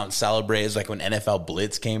come out and celebrate. It's like when NFL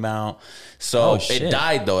Blitz came out. So it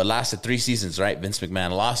died though. It lasted 3 seasons, right? Vince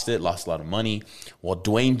McMahon lost it, lost a lot of money. Well,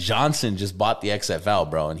 Dwayne Johnson just bought the XFL,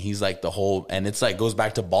 bro, and he's like the whole, and it's like goes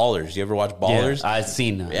back to Ballers. You ever watch Ballers? Yeah, I've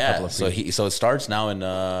seen. A couple of so it starts now in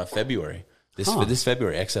February. This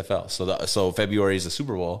February, XFL. So February is the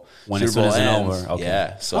Super Bowl. When Super Bowl ends. Over. Okay.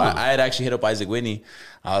 Yeah. So I had actually hit up Isaac Whitney.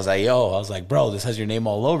 I was like, bro, this has your name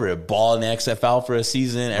all over it. Ball in the XFL for a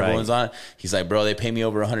season. Everyone's on it. He's like, bro, they pay me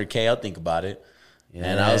over $100K. I'll think about it. Yeah.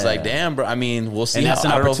 And I was like, damn, bro. I mean, we'll see. And that's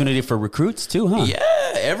an opportunity for recruits too, huh?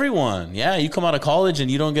 Yeah, everyone. Yeah, you come out of college and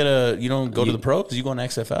you don't go to the pros. You go in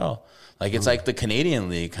XFL. Like it's like the Canadian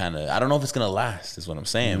League kind of. I don't know if it's gonna last. Is what I'm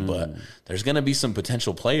saying. But there's gonna be some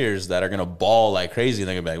potential players that are gonna ball like crazy. And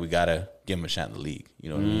they're gonna be like, we gotta give them a shot in the league.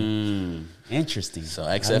 You know what I mean? Interesting. So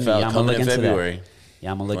XFL coming in February.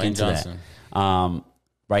 Yeah, I'm gonna look into that.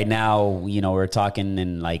 Right now, we're talking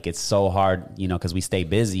and like it's so hard, because we stay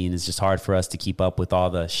busy and it's just hard for us to keep up with all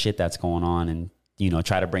the shit that's going on and,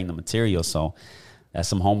 try to bring the material. So that's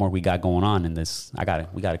some homework we got going on in this.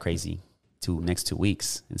 We got a crazy next 2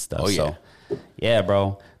 weeks and stuff. Oh, yeah. So yeah,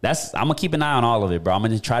 bro, I'm gonna keep an eye on all of it, bro. I'm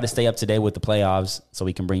gonna try to stay up to date with the playoffs so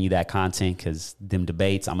we can bring you that content because them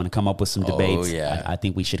debates, I'm gonna come up with some debates. Oh, yeah. I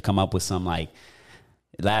think we should come up with some like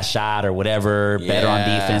last shot or whatever, better on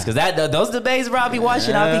defense. Because those debates, bro, I'll be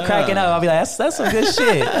watching, I'll be cracking up. I'll be like, that's some good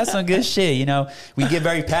shit. That's some good shit. We get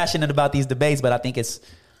very passionate about these debates, but I think it's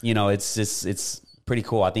pretty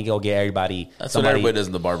cool. I think it'll get everybody. That's what everybody does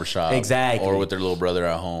in the barbershop. Exactly. Or with their little brother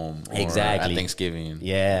at home. Or exactly. At Thanksgiving.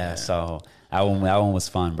 Yeah. So that one was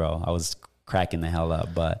fun, bro. I was cracking the hell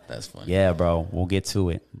up. But that's fun. Yeah, bro. We'll get to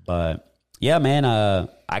it. But yeah, man,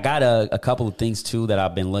 I got a couple of things, too, that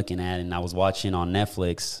I've been looking at, and I was watching on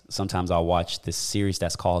Netflix. Sometimes I'll watch this series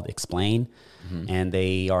that's called Explain, and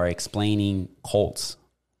they are explaining cults.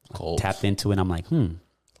 Tapped into it, I'm like,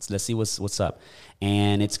 let's see what's up.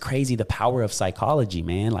 And it's crazy, the power of psychology,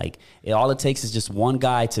 man. Like, all it takes is just one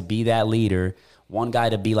guy to be that leader, one guy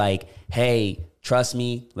to be like, hey, trust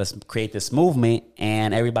me, let's create this movement,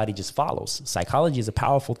 and everybody just follows. Psychology is a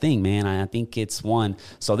powerful thing, man. I think it's one.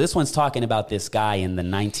 So this one's talking about this guy in the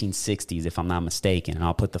 1960s, if I'm not mistaken, and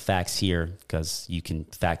I'll put the facts here because you can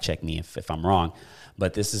fact check me if I'm wrong.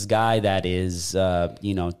 But this is a guy that is,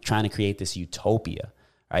 trying to create this utopia,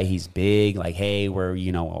 right? He's big, like, hey,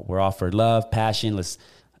 we're all for love, passion. Let's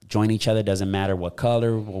join each other. Doesn't matter what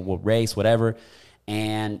color, what race, whatever.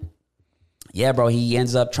 And yeah, bro, he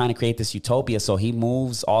ends up trying to create this utopia. So he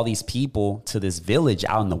moves all these people to this village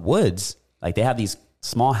out in the woods. Like they have these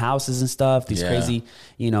small houses and stuff, these crazy,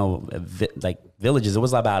 like villages. It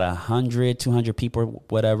was about 100, 200 people,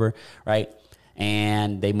 whatever, right?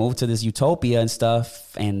 And they moved to this utopia and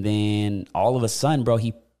stuff. And then all of a sudden, bro,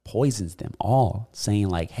 he poisons them all, saying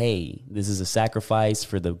like, hey, this is a sacrifice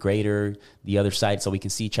for the other side, so we can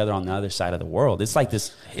see each other on the other side of the world. It's like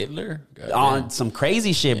this Hitler on some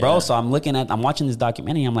crazy shit, bro. So I'm watching this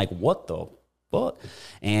documentary, I'm like, what the fuck?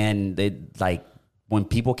 And they, like, when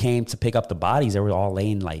people came to pick up the bodies, they were all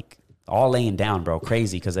laying down, bro.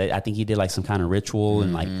 Crazy, because I think he did like some kind of ritual,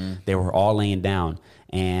 and like they were all laying down,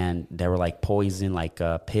 and they were like poison, like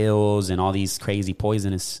pills and all these crazy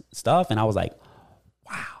poisonous stuff. And I was like,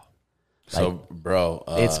 wow. So, bro,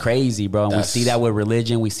 it's crazy, bro. And we see that with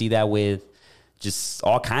religion. We see that with just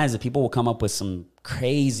all kinds of people will come up with some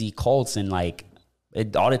crazy cults, and like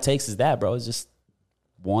all it takes is that, bro. It's just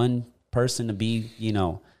one person to be,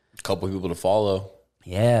 a couple people to follow.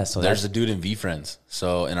 Yeah. So there's a dude in VFriends.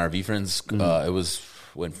 So in our VFriends, it was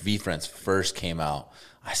when VFriends first came out.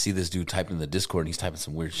 I see this dude typing in the Discord, and he's typing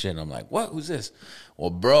some weird shit, and I'm like, what? Who's this? Well,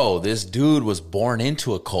 bro, this dude was born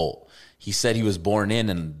into a cult. He said he was born in,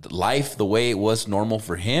 and life, the way it was normal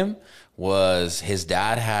for him, was his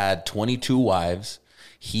dad had 22 wives.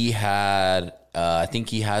 He had, I think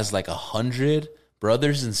he has like 100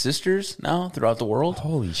 brothers and sisters now throughout the world.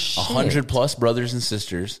 Holy shit. 100 plus brothers and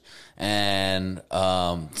sisters. And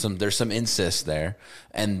there's some incest there.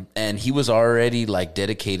 And he was already like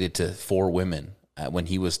dedicated to 4 women when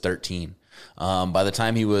he was 13. By the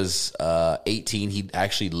time he was 18, he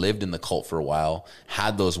actually lived in the cult for a while,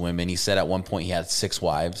 had those women. He said at one point he had 6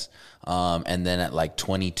 wives. And then at like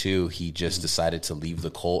 22, he just decided to leave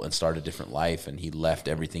the cult and start a different life. And he left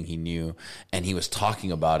everything he knew. And he was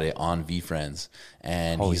talking about it on VFriends.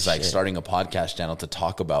 And Holy he's like shit. starting a podcast channel to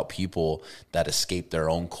talk about people that escaped their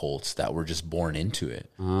own cults that were just born into it.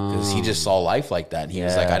 Because he just saw life like that. And he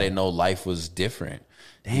was like, I didn't know life was different.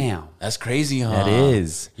 Damn. That's crazy, huh? That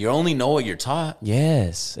is. You only know what you're taught.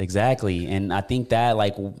 Yes, exactly. And I think that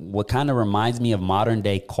like what kind of reminds me of modern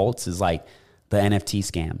day cults is like the NFT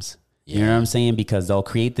scams. You know what I'm saying? Because they'll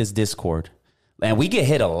create this Discord. And we get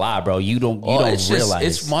hit a lot, bro. You don't realize.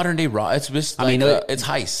 It's modern day raw. It's just like, it's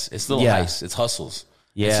heists. It's little heists. It's hustles.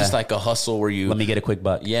 Yeah. It's just like a hustle where you let me get a quick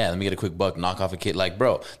buck. Yeah, let me get a quick buck, knock off a kid. Like,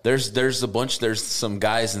 bro, there's some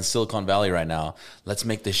guys in Silicon Valley right now. Let's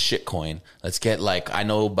make this shit coin. Let's get I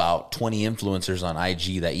know about 20 influencers on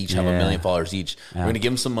IG that each have 1 million followers each. We're gonna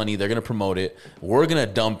give them some money. They're gonna promote it. We're gonna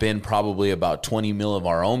dump in probably about 20 mil of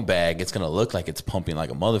our own bag. It's gonna look like it's pumping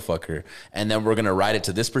like a motherfucker. And then we're gonna ride it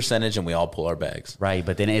to this percentage and we all pull our bags. Right.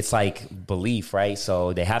 But then it's like belief, right?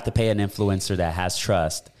 So they have to pay an influencer that has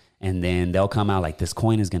trust. And then they'll come out like, this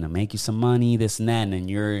coin is going to make you some money, this and that. And then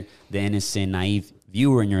you're the innocent, naive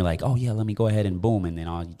viewer, and you're like, oh, yeah, let me go ahead and boom. And then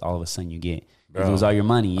all of a sudden you lose all your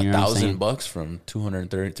money. You know what I'm saying? $1,000 from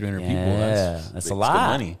 230, 300 people. Yeah, that's a lot.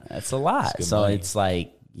 Good money. That's a lot. So money. It's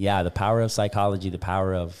like, yeah, the power of psychology, the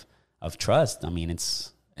power of trust. I mean,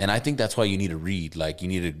 it's... And I think that's why you need to read. Like, you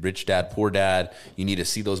need a Rich Dad, Poor Dad. You need to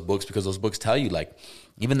see those books because those books tell you, like,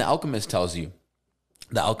 even The Alchemist tells you.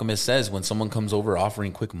 The Alchemist says when someone comes over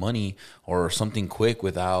offering quick money or something quick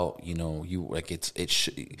without, you like it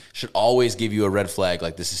should always give you a red flag.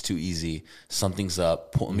 Like, this is too easy. Something's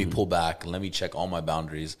up. Let me pull back. Let me check all my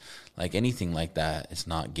boundaries. Like anything like that, it's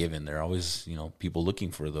not given. There are always, people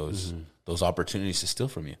looking for those opportunities to steal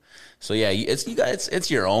from you. So yeah,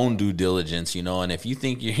 it's your own due diligence, And if you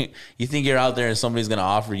think you're out there and somebody's gonna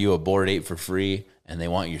offer you a Bored Ape for free, and they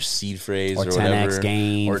want your seed phrase or whatever,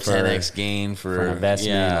 10x gain for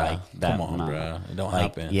investment, like that. Come on, bro, it don't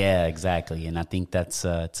happen. Yeah, exactly. And I think that's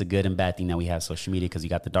it's a good and bad thing that we have social media because you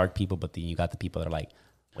got the dark people, but then you got the people that are like,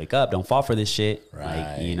 wake up, don't fall for this shit.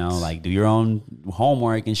 Right. Like do your own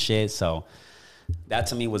homework and shit. So that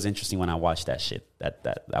to me was interesting when I watched that shit.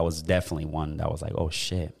 That was definitely one that was like, oh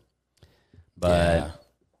shit. But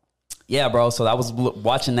yeah, bro. So I was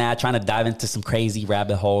watching that, trying to dive into some crazy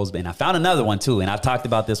rabbit holes. And I found another one too. And I've talked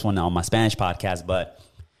about this one on my Spanish podcast. But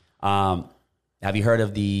have you heard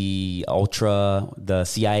of the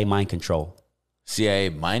CIA mind control? CIA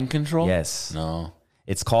mind control? Yes. No.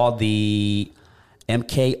 It's called the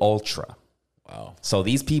MK Ultra. Wow. So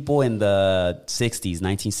these people in the 60s,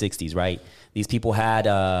 1960s, right? These people had,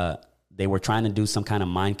 they were trying to do some kind of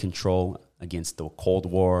mind control against the Cold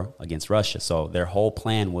War, against Russia. So their whole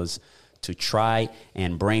plan was to try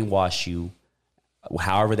and brainwash you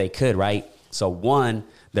however they could, right? So one,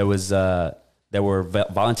 there were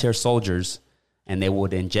volunteer soldiers, and they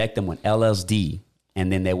would inject them with LSD,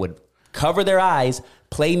 and then they would cover their eyes,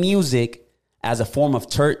 play music as a form of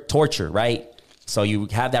torture, right? So you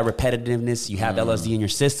have that repetitiveness, you have LSD in your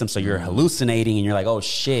system, so you're hallucinating, and you're like, oh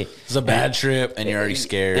shit. It's a bad trip, and you're already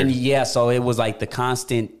scared. And yeah, so it was like the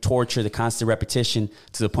constant torture, the constant repetition,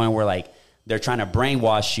 to the point where like they're trying to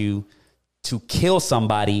brainwash you to kill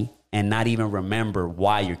somebody and not even remember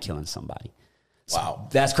why you're killing somebody. Wow.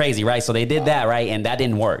 That's crazy, right? So they did that, right? And that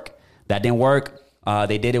didn't work.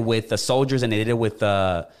 They did it with the soldiers, and they did it with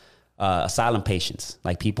asylum patients,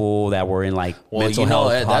 like people that were in like mental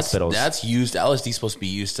health hospitals. That's used. LSD is supposed to be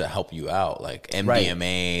used to help you out, like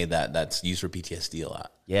MDMA. Right. That's used for PTSD a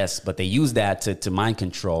lot. Yes, but they use that to mind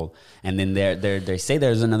control. And then they say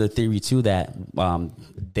there's another theory too, that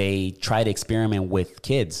they try to experiment with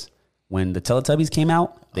kids. When the Teletubbies came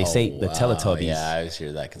out, they say the Teletubbies. Yeah, I always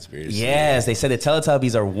hear that conspiracy. Yes, they said the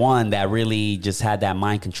Teletubbies are one that really just had that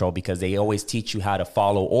mind control, because they always teach you how to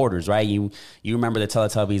follow orders, right? You remember the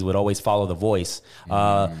Teletubbies would always follow the voice.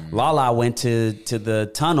 Lala went to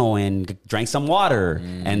the tunnel and drank some water.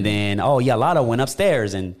 And then, Lala went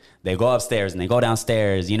upstairs, and they go upstairs and they go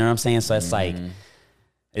downstairs. You know what I'm saying? So it's like,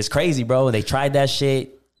 it's crazy, bro. They tried that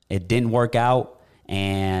shit. It didn't work out.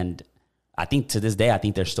 And I think to this day,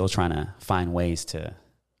 they're still trying to find ways to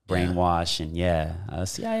brainwash and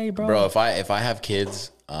CIA, bro. Bro, if I have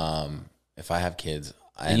kids, and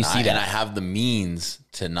you see that, and I have the means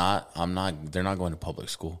to they're not going to public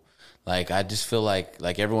school. Like, I just feel like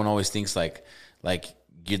everyone always thinks like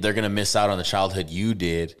they're gonna miss out on the childhood you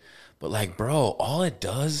did, but like, bro, all it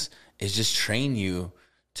does is just train you.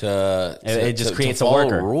 It just creates a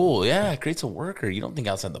worker. Rule. Yeah, it creates a worker. You don't think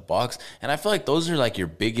outside the box. And I feel like those are like your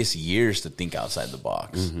biggest years to think outside the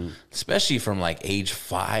box, especially from like age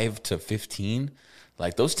 5 to 15.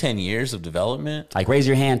 Like those 10 years of development. Like, raise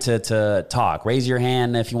your hand to talk. Raise your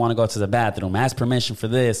hand if you want to go to the bathroom. Ask permission for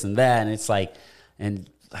this and that. And it's like, and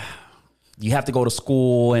you have to go to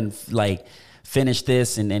school and like finish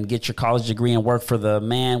this and get your college degree and work for the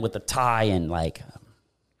man with the tie and like.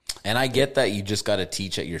 And I get that you just got to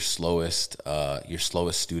teach at your slowest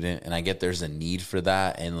student. And I get there's a need for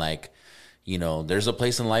that. And like, you know, there's a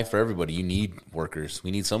place in life for everybody. You need workers.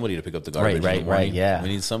 We need somebody to pick up the garbage. Right. Yeah. We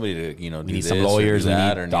need somebody to, we need some lawyers. We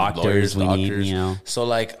need doctors. We need. So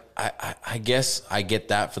like, I guess I get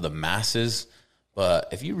that for the masses. But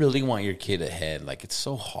if you really want your kid ahead, like, it's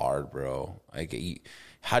so hard, bro. Like,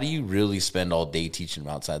 how do you really spend all day teaching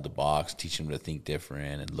them outside the box, teaching them to think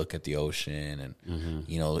different and look at the ocean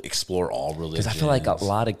and, explore all religions? Because I feel like a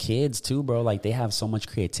lot of kids too, bro, like they have so much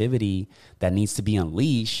creativity that needs to be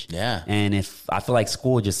unleashed. Yeah. And if I feel like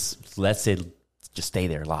school just lets it just stay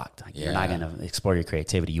there locked. Like, you're not going to explore your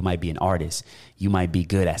creativity. You might be an artist. You might be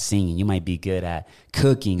good at singing. You might be good at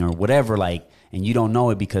cooking or whatever, like, and you don't know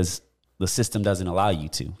it because the system doesn't allow you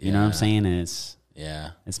to. You know what I'm saying? And it's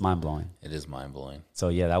mind-blowing. It is mind-blowing. So,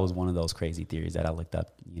 yeah, that was one of those crazy theories that I looked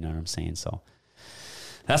up. You know what I'm saying? So,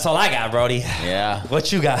 that's all I got, Brody. Yeah.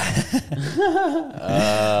 What you got?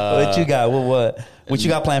 What you got? What you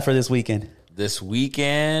got planned for this weekend? This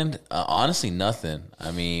weekend, honestly, nothing.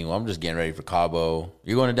 I mean, I'm just getting ready for Cabo.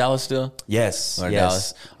 You're going to Dallas still? Yes.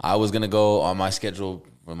 Dallas. I was going to go on my schedule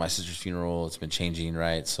for my sister's funeral. It's been changing,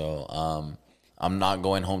 right? So, I'm not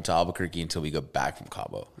going home to Albuquerque until we get back from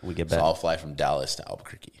Cabo. So I'll fly from Dallas to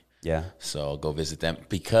Albuquerque. Yeah. So I'll go visit them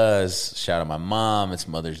because, shout out my mom, it's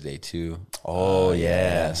Mother's Day too. Oh,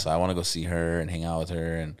 yeah. So I want to go see her and hang out with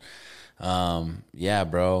her. And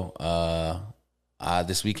bro.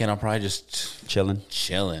 This weekend I'll probably just chilling.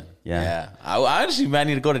 Yeah. I actually might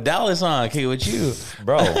need to go to Dallas, kick it with you,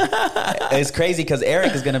 bro. It's crazy because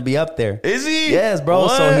Eric is gonna be up there. Is he? Yes, bro.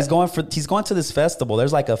 What? So he's going to this festival.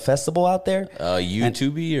 There's like a festival out there.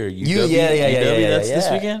 UTB or UW? UW, that's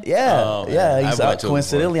this weekend. Yeah, oh, He's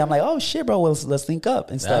coincidentally, I'm like, oh shit, bro. Let's link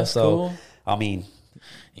up and stuff. That's cool. I mean,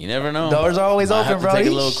 you never know. Doors are always open, bro. Take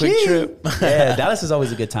a little quick trip. Yeah, Dallas is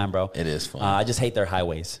always a good time, bro. It is fun. I just hate their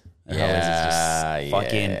highways. It's just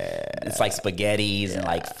fucking, it's like spaghettis and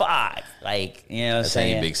like fuck. Like, you know what I'm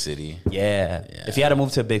saying? Any big city. Yeah. If you had to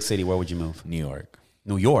move to a big city, where would you move? New York.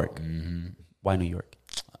 New York? Mm-hmm. Why New York?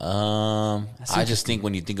 I just think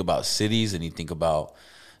when you think about cities and you think about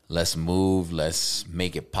let's move, let's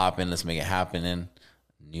make it poppin', let's make it happen, and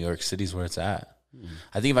New York City's where it's at.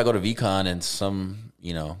 I think if I go to VCon and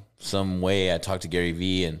some way I talk to Gary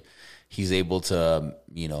Vee and he's able to,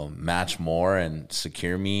 match more and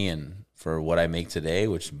secure me and for what I make today,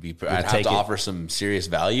 which would be, I'd have to offer some serious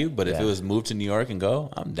value. But if it was moved to New York and go,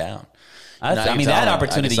 I'm down. I mean, that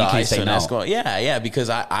opportunity you can't say no. Yeah, because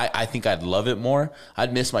I think I'd love it more.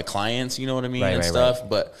 I'd miss my clients, you know what I mean, and stuff. Right.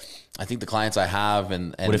 But I think the clients I have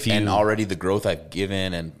and already the growth I've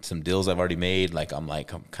given and some deals I've already made, I'm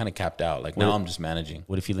kind of capped out. Now I'm just managing.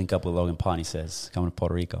 What if you link up with Logan Paul and he says, coming to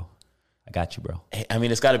Puerto Rico? I got you, bro. I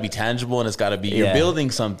mean, it's got to be tangible and it's got to be, you're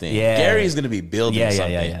building something. Yeah. Gary's going to be building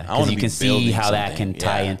something. Yeah. I want to see how that can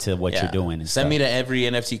tie into what you're doing. Send me to every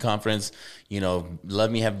NFT conference.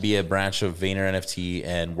 Let me be a branch of Vayner NFT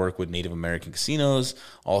and work with Native American casinos.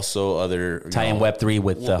 Also, other tie in Web3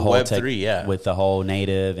 with the whole Web3, with the whole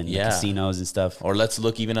native and the casinos and stuff. Or let's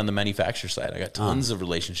look even on the manufacturer side. I got tons of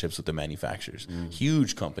relationships with the manufacturers,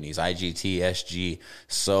 huge companies, IGT, SG.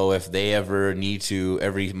 So if they ever need to,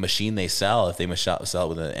 every machine they sell, if they sell it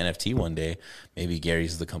with an NFT one day, maybe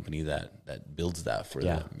Gary's the company that builds that for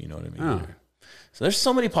them. You know what I mean? So there's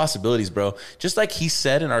so many possibilities, bro. Just like he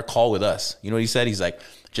said in our call with us. You know what he said? He's like,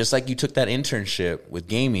 just like you took that internship with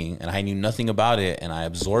gaming and I knew nothing about it and I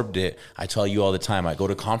absorbed it. I tell you all the time, I go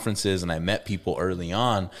to conferences and I met people early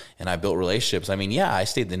on and I built relationships. I mean, I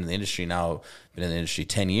stayed in the industry now, been in the industry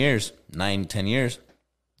 10 years.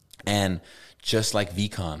 And just like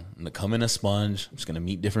VCon, I'm going to come in a sponge. I'm just going to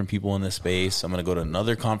meet different people in this space. I'm going to go to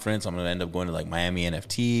another conference. I'm going to end up going to Miami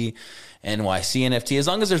NFT, NYC NFT. As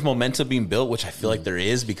long as there's momentum being built, which I feel like there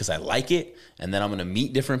is because I like it. And then I'm going to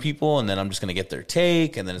meet different people and then I'm just going to get their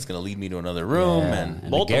take and then it's going to lead me to another room.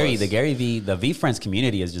 And both the Gary V, the VeeFriends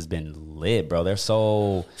community has just been lit, bro. There's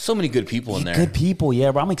so many good people in there. Good people,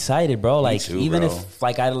 yeah, bro. I'm excited, bro. Me too, even bro. if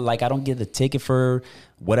I don't get the ticket for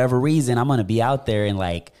whatever reason, I'm going to be out there and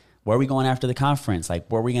where are we going after the conference? Where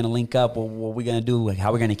are we going to link up? What are we going to do?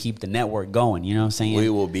 How are we going to keep the network going? You know what I'm saying? We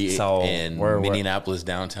will be in Minneapolis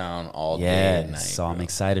downtown all day and night. So I'm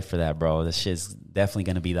excited for that, bro. This shit's definitely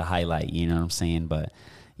going to be the highlight. You know what I'm saying? But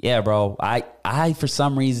yeah, bro, I for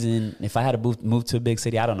some reason, if I had to move to a big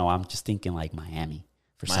city, I don't know. I'm just thinking Miami.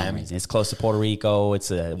 For some reason. It's close to Puerto Rico.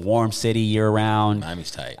 It's a warm city year round.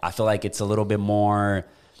 Miami's tight. I feel like it's a little bit more...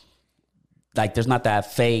 there's not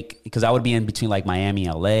that fake, because I would be in between Miami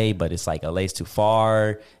and LA, but it's LA's too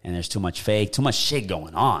far and there's too much shit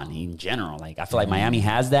going on in general. I feel like Miami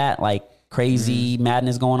has that crazy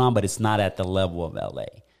madness going on, but it's not at the level of LA.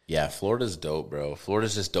 Yeah, Florida's dope, bro.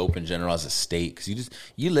 Florida's just dope in general as a state because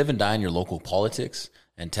you live and die in your local politics.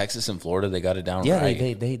 And Texas and Florida, they got it down right.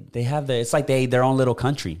 Yeah, they have it's their own little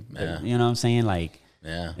country. Yeah. You know what I'm saying? I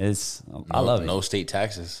love it. No state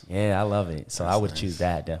taxes. Yeah, I love it. So I would choose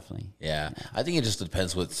that definitely. Yeah, I think it just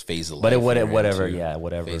depends what phase of life. But whatever,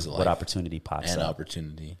 what opportunity pops up. And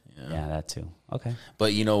opportunity. Yeah, that too. Okay.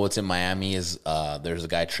 But what's in Miami is there's a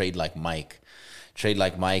guy Trade Like Mike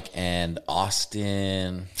and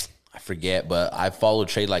Austin. I forget, but I followed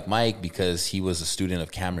Trade Like Mike because he was a student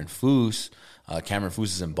of Cameron Foose. Cameron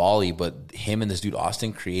Foose is in Bali, but him and this dude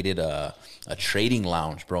Austin created a trading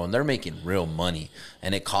lounge, bro, and they're making real money.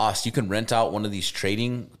 And it costs, you can rent out one of these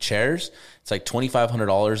trading chairs. It's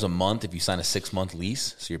 $2,500 a month if you sign a 6-month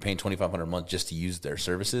lease. So you're paying $2,500 a month just to use their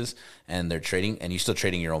services, and they're trading, and you're still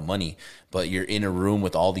trading your own money. But you're in a room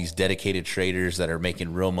with all these dedicated traders that are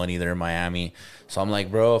making real money there in Miami. So I'm like,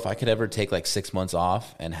 bro, if I could ever take 6 months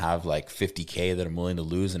off and have $50K that I'm willing to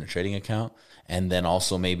lose in a trading account, and then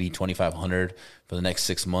also maybe $2,500 for the next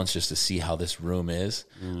 6 months just to see how this room is.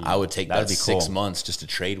 I would take that 6 months just to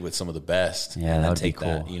trade with some of the best. Yeah, and that would take be cool.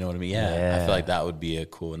 that. You know what I mean? Yeah. I feel like that would be a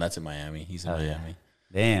cool, and that's in Miami. He's in Miami.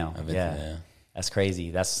 Damn. That's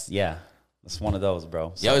crazy. That's one of those,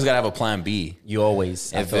 bro. So you always got to have a plan B. You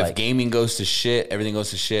always. If gaming goes to shit, everything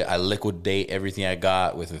goes to shit, I liquidate everything I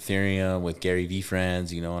got with Ethereum, with Gary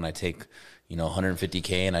VeeFriends, and I take...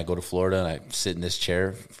 $150K, and I go to Florida and I sit in this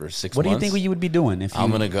chair for 6 months. What do you think you would be doing if you...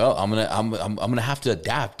 I'm gonna have to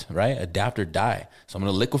adapt, right? Adapt or die. So I'm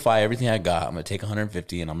gonna liquefy everything I got. I'm gonna take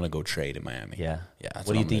 150 and I'm gonna go trade in Miami. Yeah. What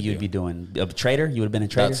do you think you'd be doing? A trader? You would have been a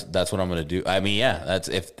trader? That's what I'm gonna do. I mean, yeah. That's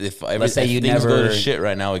if let's say you things never go to shit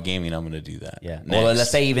right now with gaming, I'm gonna do that. Yeah. Next. Well,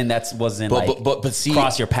 let's say even that wasn't but see,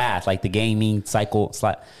 cross your path, the gaming cycle.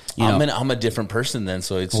 I'm a different person then,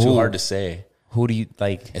 so it's too hard to say. Who do you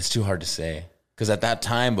like? It's too hard to say. Because at that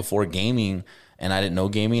time, before gaming, and I didn't know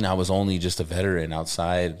gaming, I was only just a veteran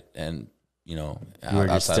outside and you know, you were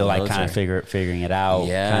just still like kind of figuring it out.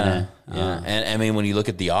 Yeah. And I mean, when you look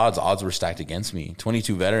at the odds were stacked against me.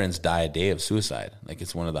 22 veterans die a day of suicide. Like,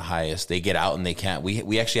 it's one of the highest. They get out and they can't.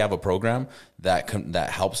 We actually have a program that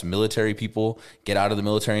helps military people get out of the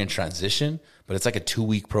military and transition. But it's like a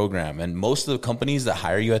 2-week program. And most of the companies that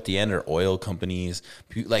hire you at the end are oil companies,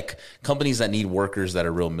 like companies that need workers that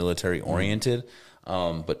are real military oriented.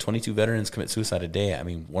 But 22 veterans commit suicide a day. I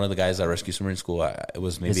mean, one of the guys at Rescue Submarine School, it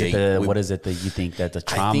was maybe what is it that you think that the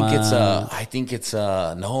trauma? I think it's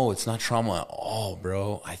no, it's not trauma at all,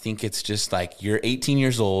 bro. I think it's just like, you're 18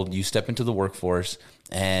 years old, you step into the workforce,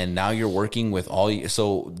 and now you're working with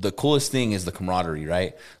so the coolest thing is the camaraderie,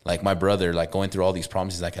 right? Like, my brother, like, going through all these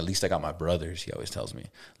problems, he's like, at least I got my brothers, he always tells me.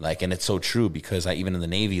 Like, and it's so true, because even in the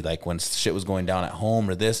Navy, like, when shit was going down at home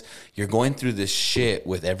or this, you're going through this shit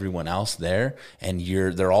with everyone else there, and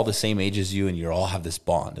they're all the same age as you, and you all have this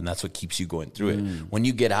bond, and that's what keeps you going through it. When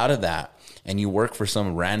you get out of that and you work for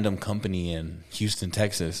some random company in Houston,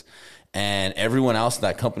 Texas, and everyone else in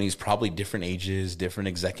that company is probably different ages, different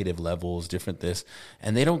executive levels, different this,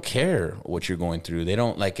 and they don't care what you're going through. They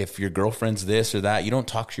don't, like, if your girlfriend's this or that, you don't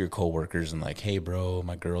talk to your coworkers and like, hey, bro,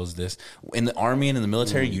 my girl's this. In the Army and in the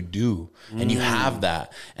military, you do, and you have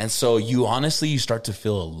that. And so you start to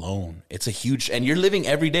feel alone. It's a huge, and you're living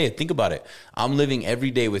every day. Think about it. I'm living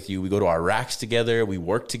every day with you. We go to our racks together. We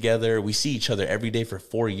work together. We see each other every day for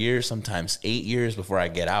 4 years, sometimes 8 years before I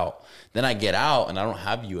get out. Then I get out and I don't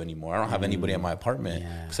have you anymore. I don't have anybody at my apartment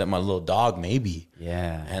except my little dog, maybe.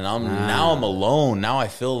 Yeah. And now I'm alone. Now I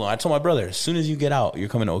feel alone. I told my brother, as soon as you get out, you're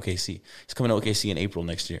coming to OKC. He's coming to OKC in April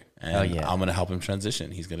next year. And I'm going to help him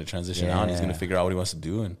transition. He's going to transition out. And he's going to figure out what he wants to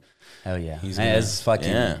do. And hell yeah.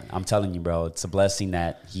 I'm telling you, bro, it's a blessing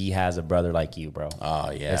that he has a brother like you, bro.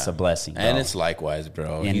 Oh, yeah. It's a blessing, bro. And it's likewise,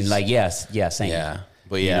 bro. And same. Yeah.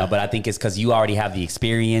 But you know, but I think it's because you already have the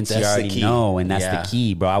experience. You already know, and that's the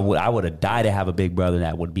key, bro. I would have died to have a big brother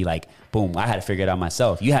that would be like, boom, I had to figure it out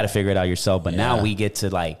myself. You had to figure it out yourself. But now we get to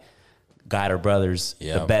like guide our brothers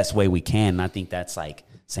the best way we can. And I think that's like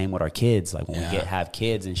same with our kids. Like when we have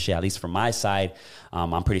kids and shit, at least from my side,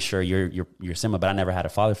 I'm pretty sure you're similar, but I never had a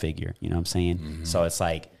father figure. You know what I'm saying? Mm-hmm. So it's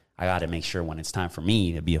like, I got to make sure when it's time for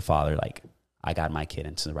me to be a father, like I got my kid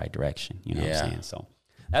into the right direction. You know what I'm saying? So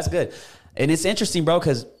that's good. And it's interesting, bro,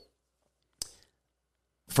 because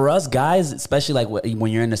for us guys, especially like when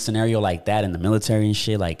you're in a scenario like that in the military and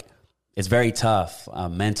shit, like it's very tough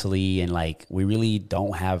mentally. And like we really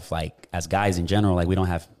don't have, like, as guys in general, like we don't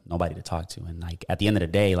have nobody to talk to. And like at the end of the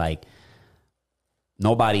day, like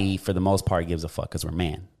nobody for the most part gives a fuck because we're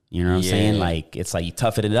man. You know what I'm saying? Like it's like you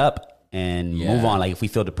toughen it up and move on. Like if we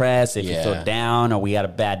feel depressed, if you feel down, or we had a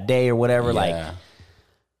bad day or whatever, like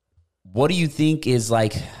what do you think is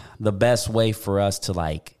like the best way for us to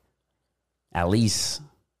like at least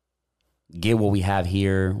get what we have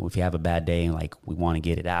here? If you have a bad day and like we want to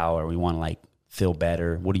get it out, or we want to like feel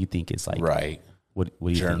better, what do you think is like what do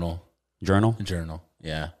you journal think? Journal.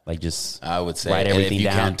 Yeah. Like just I would say write everything if you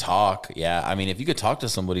down. can't talk. Yeah. I mean, if you could talk to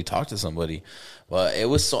somebody, talk to somebody. But it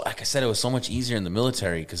was so, like I said, it was so much easier in the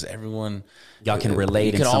military because everyone, y'all can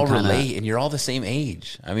relate. You can all relate, and you're all the same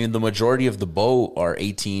age. I mean, the majority of the boat are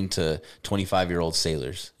 18 to 25-year-old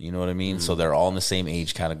sailors. You know what I mean? Mm-hmm. So they're all in the same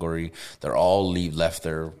age category. They're all left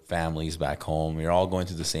their families back home. You're all going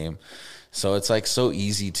through the same. So it's like so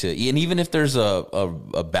easy to, and even if there's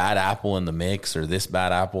a bad apple in the mix or this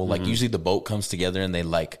bad apple, like usually the boat comes together and they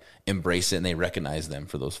like embrace it and they recognize them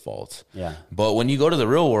for those faults. Yeah. But when you go to the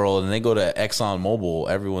real world and they go to Exxon Mobil,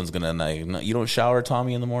 everyone's gonna like, no, you don't shower,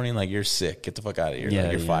 Tommy, in the morning, like you're sick. Get the fuck out of here. Yeah,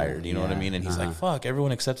 like, you're fired. You know what I mean? And he's like, fuck,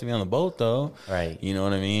 everyone accepted me on the boat though. Right. You know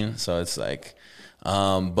what I mean? So it's like,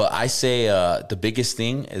 but I say the biggest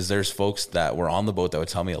thing is there's folks that were on the boat that would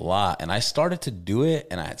tell me a lot, and I started to do it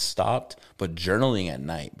and I had stopped, but journaling at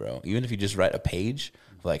night, bro, even if you just write a page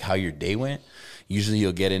of like how your day went, usually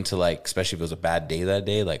you'll get into like, especially if it was a bad day that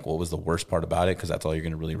day, like what was the worst part about it, because that's all you're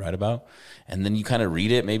going to really write about. And then you kind of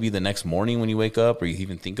read it maybe the next morning when you wake up, or you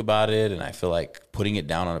even think about it, and I feel like putting it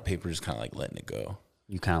down on a paper is kind of like letting it go.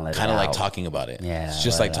 You kind of let kind it of out. Like talking about it. Yeah, it's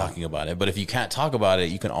just like talking about it. But if you can't talk about it,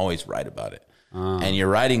 you can always write about it. And you're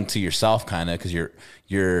writing to yourself kind of, because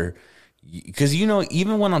because, you know,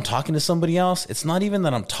 even when I'm talking to somebody else, it's not even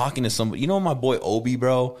that I'm talking to somebody. You know, my boy Obi,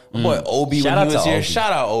 bro, my boy Obi, Shout when he out was to here, Obi.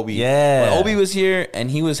 shout out Obi. Yeah. When Obi was here and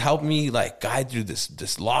he was helping me like guide through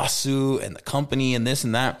this lawsuit and the company and this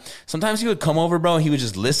and that. Sometimes he would come over, bro, and he would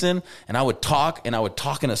just listen, and I would talk in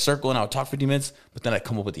a circle, and I would talk for 50 minutes, but then I'd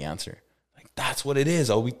come up with the answer. that's what it is,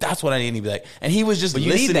 Obi. That's what I need. And he'd be like, and he was just you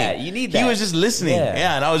listening. Need that. You need that. He was just listening.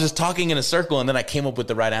 Yeah. And I was just talking in a circle, and then I came up with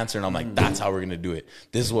the right answer, and I'm like, that's how we're going to do it.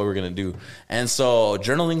 This is what we're going to do. And so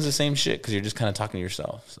journaling's the same shit because you're just kind of talking to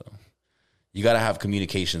yourself. So you got to have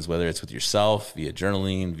communications, whether it's with yourself, via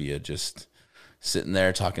journaling, via just sitting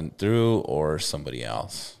there talking through, or somebody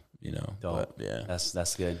else, you know. Dope. But, yeah.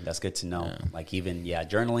 That's good. That's good to know. Yeah. Like even,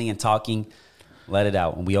 journaling and talking, let it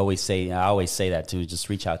out. And I always say that too, just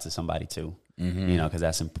reach out to somebody too, you know,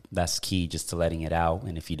 because that's key, just to letting it out.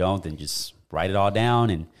 And if you don't, then just write it all down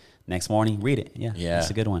and next morning read it. Yeah. That's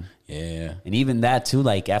a good one. Yeah. And even that too,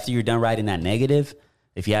 like after you're done writing that negative,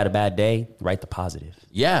 if you had a bad day, write the positive.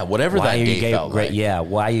 Yeah, whatever that day felt like. Yeah,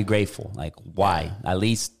 why are you grateful? Like, why? At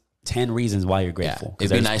least 10 reasons why you're grateful. Yeah.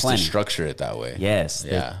 It'd be nice to structure it that way. Yes.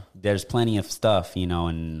 Yeah. There's plenty of stuff, you know,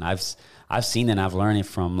 and I've seen it and I've learned it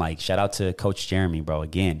from, like, shout out to Coach Jeremy, bro.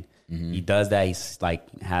 Again, he does that. He's like,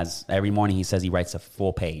 every morning he says he writes a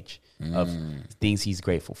full page of things he's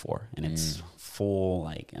grateful for. And it's full,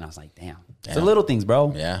 like, and I was like, damn. It's the little things,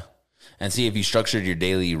 bro. Yeah. And see, if you structured your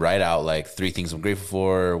daily, write out like 3 things I'm grateful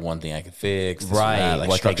for, 1 thing I could fix, right? Like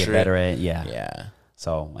what I get better at, yeah.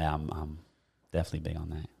 So yeah, I'm definitely big on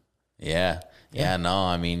that. Yeah. No,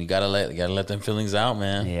 I mean, you gotta let them feelings out,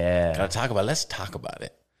 man. Yeah, gotta talk about. Let's talk about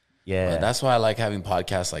it. Yeah, but that's why I like having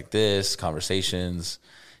podcasts like this, conversations.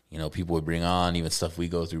 You know, people would bring on even stuff we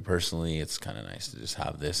go through personally. It's kind of nice to just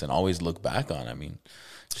have this and always look back on. I mean,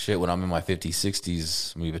 shit, when I'm in my 50s,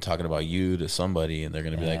 60s, we've been talking about you to somebody, and they're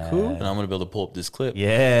going to be like, who? And I'm going to be able to pull up this clip.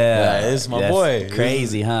 Yeah. It's my boy.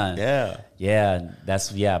 Crazy, huh? Yeah.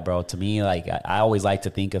 Yeah, bro. To me, like, I always like to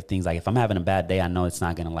think of things like, if I'm having a bad day, I know it's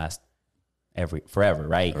not going to last forever,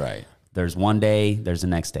 right? Right. There's one day, there's the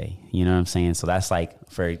next day. You know what I'm saying? So that's like,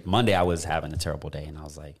 for Monday, I was having a terrible day, and I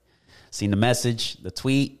was like, seen the message, the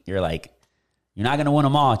tweet, you're like, you're not going to win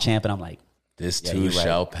them all, champ. And I'm like, this too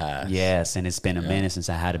shall pass. Yes, and it's been a minute since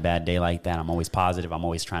I had a bad day like that. I'm always positive. I'm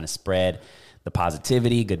always trying to spread the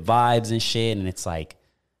positivity, good vibes and shit. And it's like,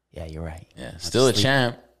 yeah, you're right. Yeah, still a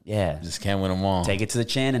champ. Yeah. Just can't win them all. Take it to the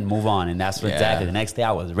chin and move on. And that's what exactly. The next day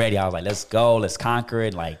I was ready. I was like, let's go. Let's conquer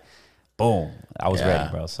it. Like, boom. I was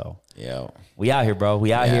ready, bro. So we out here, bro.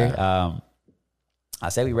 We out here. I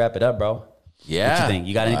say we wrap it up, bro. Yeah. What you think?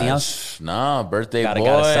 You got anything else? No, birthday boy.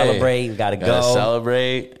 Gotta celebrate. We gotta go.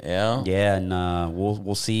 Celebrate. Yeah. Yeah, and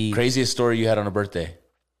we'll see. Craziest story you had on a birthday?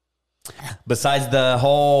 Besides the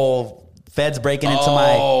whole feds breaking into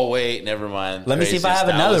my... Oh, wait. Never mind. Let me see if I have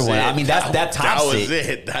another one. I mean, that tops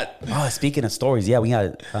it. That was it. Speaking of stories, we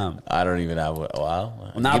got... I don't even have...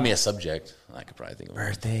 Wow. Give me a subject. I could probably think of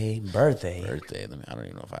birthday. I don't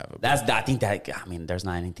even know if I have a... I think that... I mean, there's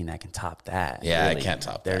not anything that can top that. Yeah, really. I can't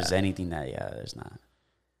top that. There's anything that... Yeah, there's not.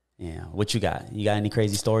 Yeah. What you got? You got any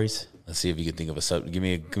crazy stories? Let's see if you can think of a give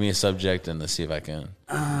me a subject, and let's see if I can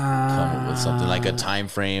come up with something like a time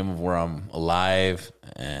frame of where I'm alive.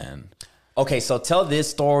 And okay, so tell this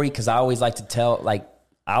story, because I always like to tell. Like,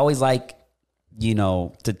 I always like,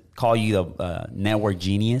 to call you a network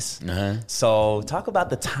genius. So talk about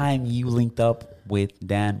the time you linked up with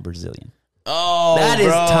Dan Bilzerian. Oh, that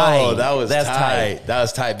is tight. That's tight. That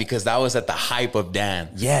was tight because that was at the hype of Dan.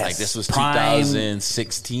 Yes. Like this was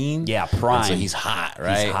 2016. Yeah, prime. And so he's hot,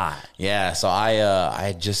 right? He's hot. Yeah. So I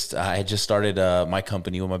had just started my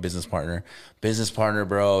company with my business partner.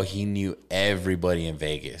 Bro, he knew everybody in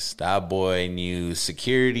Vegas. That boy knew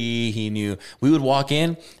security. He knew we would walk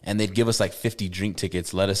in and they'd give us like 50 drink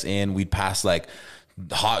tickets, let us in. We'd pass like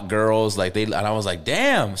hot girls, and I was like,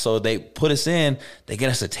 damn. So they put us in, they get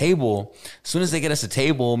us a table. As soon as they get us a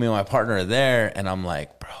table, me and my partner are there, and I'm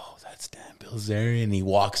like, bro, that's Dan Bilzerian. He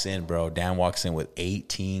walks in, bro. Dan walks in with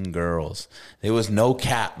 18 girls. There was no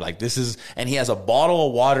cap. Like, this is, and he has a bottle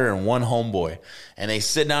of water and one homeboy. And they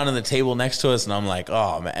sit down on the table next to us, and I'm like,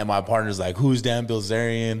 oh, man. And my partner's like, who's Dan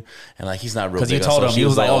Bilzerian? And like, he's not real big. Because you told him, he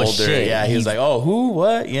was like, oh, older. Shit. Yeah, he was like, oh, who,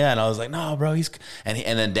 what? Yeah, and I was like, no, bro,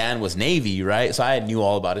 and then Dan was Navy, right? So I knew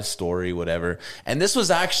all about his story, whatever. And this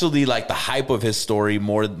was actually like the hype of his story.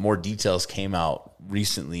 More details came out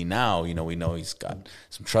recently now. We know he's got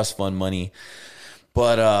some trust fund money.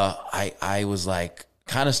 But I was like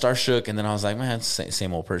kind of starstruck, and then I was like, man, it's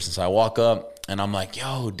same old person. So I walk up and I'm like,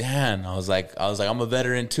 yo, Dan. I was like, I'm a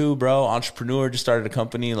veteran too, bro. Entrepreneur, just started a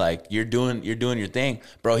company. Like, you're doing your thing.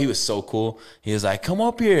 Bro, he was so cool. He was like, come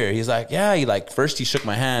up here. He's like, yeah. First he shook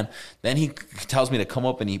my hand. Then he tells me to come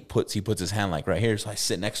up, and he puts his hand like right here. So I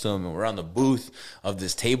sit next to him, and we're on the booth of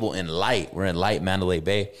this table in Light. We're in Light, Mandalay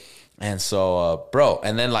Bay. And so, bro,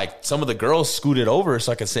 and then like some of the girls scooted over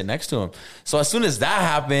so I could sit next to him. So as soon as that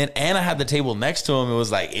happened and I had the table next to him, it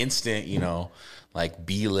was like instant, like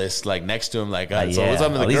B-list, like next to him, like, so yeah. what's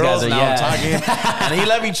up with the these girls? guys are- Now yeah. I'm talking. And he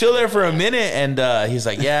let me chill there for a minute. And he's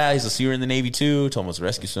like, yeah, he's a sewer in the Navy too. Told him I was a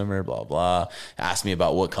rescue swimmer, blah, blah. Asked me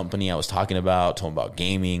about what company I was talking about. Told him about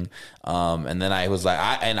gaming. And then I was like,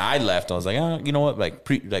 I left. I was like, oh, you know what? Like,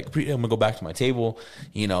 I'm going to go back to my table,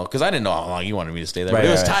 you know, because I didn't know how long you wanted me to stay there. Right, but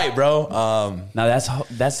it was right. tight, bro. No,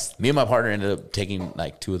 that's Me and my partner ended up taking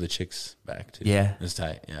like 2 of the chicks back too. Yeah. It was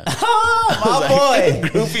tight. Yeah. my boy.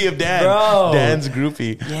 Groupie of Dan. Bro. Dan's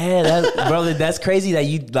groupie. Yeah, bro, that's crazy that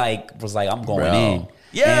you like was like, I'm going Bro. in.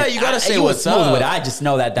 Yeah, And you gotta say you was what's smooth up. with it. I just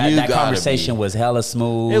know that You gotta conversation be. was hella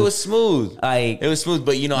smooth. It was smooth. Like, it was smooth,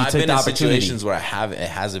 but you know, I've took been the in opportunity. situations where it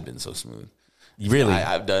hasn't been so smooth. Really?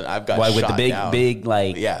 I've got Why, with the shot big, down. big,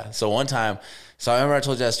 like, Yeah. So one time, I remember I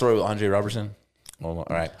told you that story with Andre Robertson. Well, all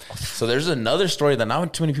right. So there's another story that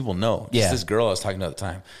not too many people know. Just Yeah. this girl I was talking to at the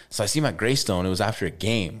time. So I see him at Greystone. It was after a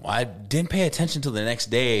game. Well, I didn't pay attention till the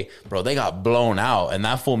next day. Bro, they got blown out. And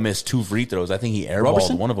that fool missed 2 free throws. I think he airballed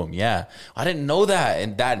Robertson? one of them. Yeah. I didn't know that.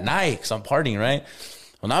 And that night, because I'm partying, right?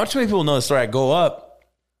 Well, not too many people know the story. I go up.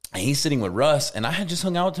 And he's sitting with Russ, and I had just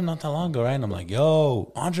hung out with him not that long ago, right? And I'm like,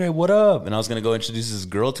 yo, Andre, what up? And I was going to go introduce this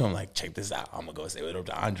girl to him, like, check this out. I'm going to go say what up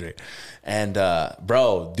to Andre. And,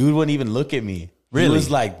 bro, dude wouldn't even look at me. Really? He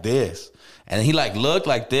was like this. And he, like, looked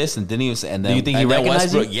like this, and then he was, and then, Do you think he and then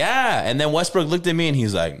recognized Westbrook, you? Yeah. And then Westbrook looked at me, and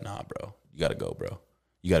he's like, nah, bro, you got to go, bro.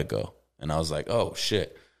 You got to go. And I was like, oh,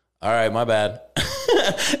 shit. All right, my bad.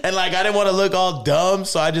 And like, I didn't want to look all dumb,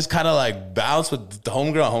 so I just kind of like bounced with the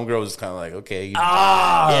homegirl. Homegirl was just kind of like, okay.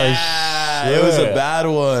 Yeah, it was a bad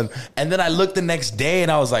one. And then I looked the next day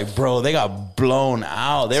and I was like, bro, they got blown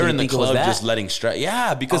out. They So were you in the think it was club that? just letting stress.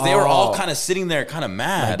 Yeah, because they were all kind of sitting there kind of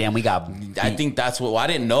mad. like, damn, we got I think that's what, well, I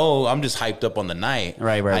didn't know. I'm just hyped up on the night.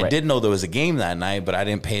 Right. I did know there was a game that night, but I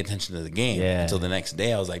didn't pay attention to the game Yeah. until the next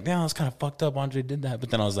day. I was like, damn, I was kind of fucked up. Andre did that. But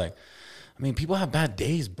then I was like, I mean, people have bad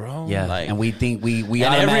days, bro. Yeah, Like, and we think we and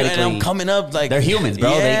automatically I'm coming up like they're humans, bro.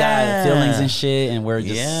 They got feelings and shit, and we're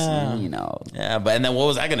just Yeah. you know. Yeah, but and then what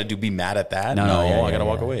was I gonna do? Be mad at that? No, yeah, I gotta yeah,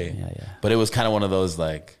 walk yeah. away. Yeah. But it was kind of one of those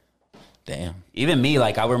like, damn. Even me,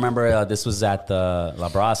 like I remember this was at the La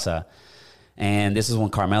Brasa, and this is when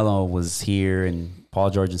Carmelo was here and Paul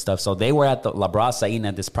George and stuff. So they were at the La Brasa eating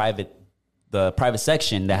at this private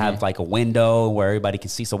section that had like a window where everybody can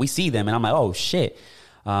see. So we see them, and I'm like, oh shit.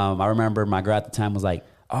 I remember my girl at the time was like,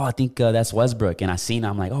 oh, I think that's Westbrook. And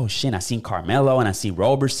I'm like, oh shit. And I seen Carmelo and I see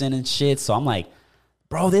Roberson and shit. So I'm like,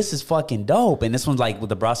 bro, this is fucking dope. And this one's like,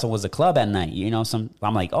 the Brasa was a club at night, you know?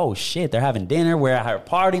 I'm like, oh shit, they're having dinner. We're at our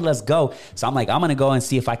party. Let's go. So I'm like, I'm going to go and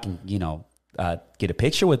see if I can, you know, get a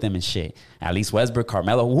picture with them and shit. At least Westbrook,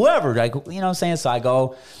 Carmelo, whoever, like, you know what I'm saying? So I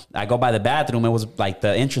go by the bathroom. It was like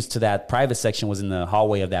the entrance to that private section was in the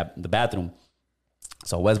hallway of the bathroom.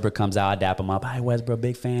 So Westbrook comes out, I dap him up. Hi, Westbrook,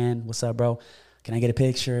 big fan. What's up, bro? Can I get a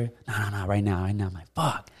picture? No, right now. I'm like,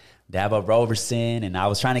 fuck. Dab up Roberson, and I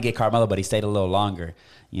was trying to get Carmelo, but he stayed a little longer.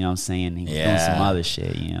 You know what I'm saying? He was doing some other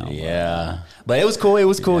shit, you know. Yeah. But it was cool. You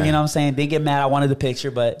know Yeah. what I'm saying? Didn't get mad. I wanted the picture,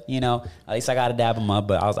 but, you know, at least I got to dab him up.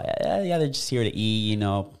 But I was like, yeah, they're just here to eat, you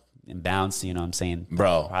know, and bounce, you know what I'm saying?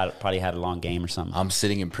 Bro. Probably had a long game or something. I'm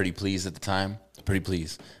sitting in Pretty Please at the time, Pretty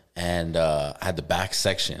Please, and I had the back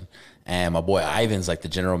section. And my boy Ivan's like the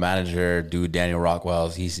general manager, dude. Daniel Rockwell,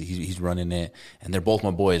 he's running it, and they're both my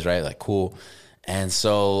boys, right? Like, cool. And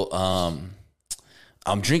so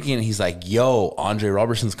I'm drinking, and he's like, "Yo, Andre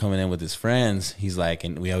Robertson's coming in with his friends." He's like,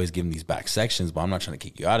 and we always give him these back sections, but I'm not trying to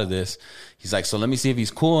kick you out of this. He's like, "So let me see if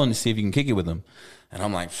he's cool and see if you can kick it with him." And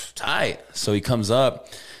I'm like, "Tight." So he comes up.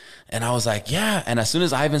 And I was like, yeah. And as soon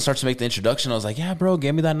as Ivan starts to make the introduction, I was like, yeah, bro,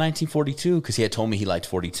 give me that 1942. Because he had told me he liked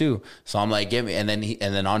 42. So I'm like, give me. And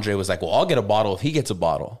then Andre was like, well, I'll get a bottle if he gets a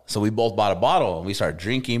bottle. So we both bought a bottle and we started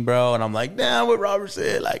drinking, bro. And I'm like, damn, what Robert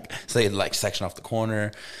said. Like, so they like section off the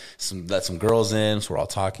corner, let some girls in. So we're all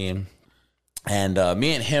talking. And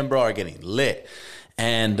me and him, bro, are getting lit.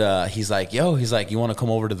 And he's like, you want to come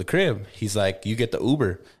over to the crib? He's like, you get the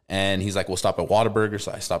Uber. And he's like, we'll stop at Whataburger.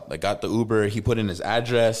 So I got the Uber. He put in his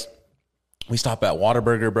address. We stopped at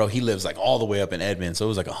Whataburger, bro. He lives like all the way up in Edmond. So it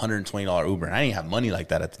was like $120 Uber. And I didn't have money like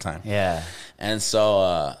that at the time. Yeah. And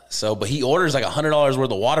but he orders like $100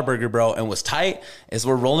 worth of Whataburger, bro. And what's tight is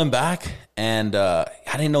we're rolling back. And I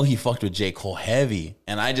didn't know he fucked with J. Cole heavy.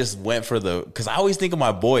 And I just went for because I always think of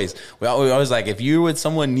my boys. We always like, if you're with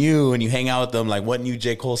someone new and you hang out with them, like what new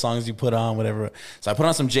J. Cole songs you put on, whatever. So I put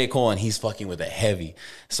on some J. Cole and he's fucking with it heavy.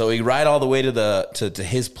 So we ride all the way to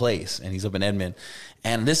his place and he's up in Edmond.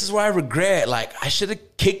 And this is where I regret, like, I should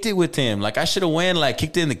have kicked it with him. Like I should have went, like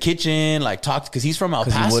kicked it in the kitchen, like talked, because he's from El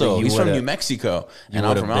Paso. He's from New Mexico. And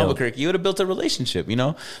I'm from Albuquerque. You would have built a relationship, you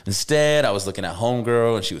know? Instead, I was looking at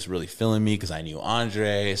homegirl and she was really feeling me because I knew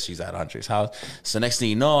Andre. She's at Andre's house. So next thing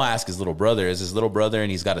you know, I ask his little brother. Is his little brother,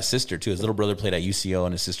 and he's got a sister too. His little brother played at UCO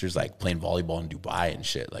and his sister's like playing volleyball in Dubai and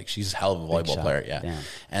shit. Like she's a hell of a volleyball player. Yeah. Damn.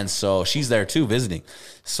 And so she's there too visiting.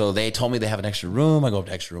 So they told me they have an extra room. I go up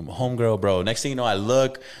to extra room with homegirl, bro. Next thing you know, I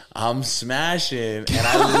look, I'm smashing, and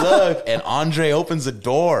I look, and Andre opens the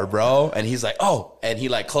door, bro, and he's like, oh, and he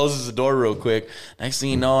like closes the door real quick. Next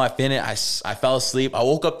thing you know, I finished. I fell asleep. I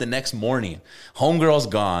woke up the next morning. Homegirl's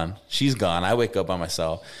gone. She's gone. I wake up by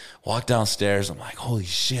myself. Walk downstairs. I'm like, holy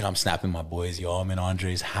shit, I'm snapping my boys. Yo, I'm in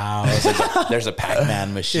Andre's house. There's a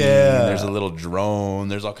Pac-Man machine. Yeah. There's a little drone.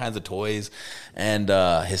 There's all kinds of toys. And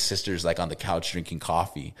his sister's like on the couch drinking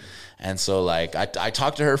coffee. And so like I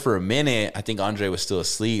talked to her for a minute. I think Andre was still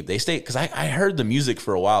asleep. They stayed, because I heard the music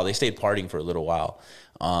for a while. They stayed partying for a little while.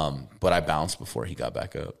 But I bounced before he got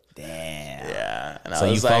back up. Damn. Yeah. And so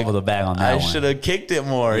you fumbled the bag on that one. I should have kicked it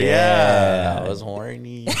more. Yeah. I was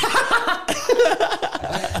horny.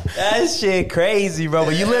 That shit crazy, bro.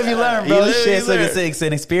 But you live, you learn, bro. It's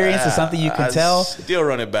an experience. It's something you can tell. Still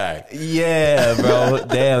run it back. Yeah, bro.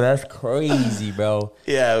 Damn, that's crazy, bro.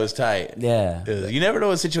 Yeah, it was tight. Yeah. You never know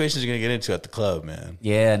what situations you're going to get into at the club, man.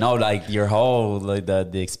 Yeah, no, like your whole, like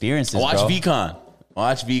the experiences, Watch bro.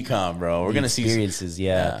 Watch VCon, bro. We're going to see experiences.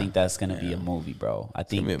 Yeah, I think that's going to be a movie, bro. I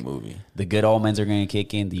think it's going to be a movie. The good omens are going to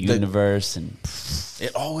kick in, the universe, and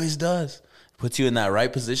it always does. Puts you in that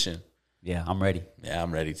right position. Yeah, I'm ready. Yeah,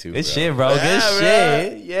 I'm ready too. Good shit, bro. Good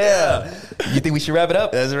shit. Yeah. You think we should wrap it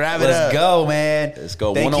up? Let's wrap it up. Let's go, man. Let's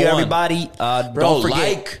go. Thank you, everybody. Don't forget.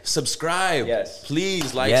 Like, subscribe. Yes.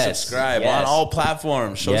 Please subscribe on all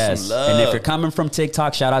platforms. Show some love. And if you're coming from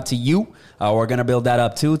TikTok, shout out to you. We're going to build that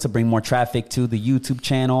up too to bring more traffic to the YouTube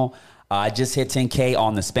channel. I just hit 10K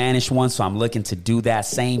on the Spanish one, so I'm looking to do that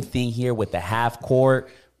same thing here with the half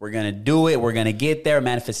court. We're going to do it. We're going to get there.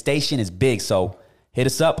 Manifestation is big, so hit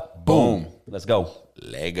us up. Boom. Let's go.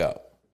 Lego.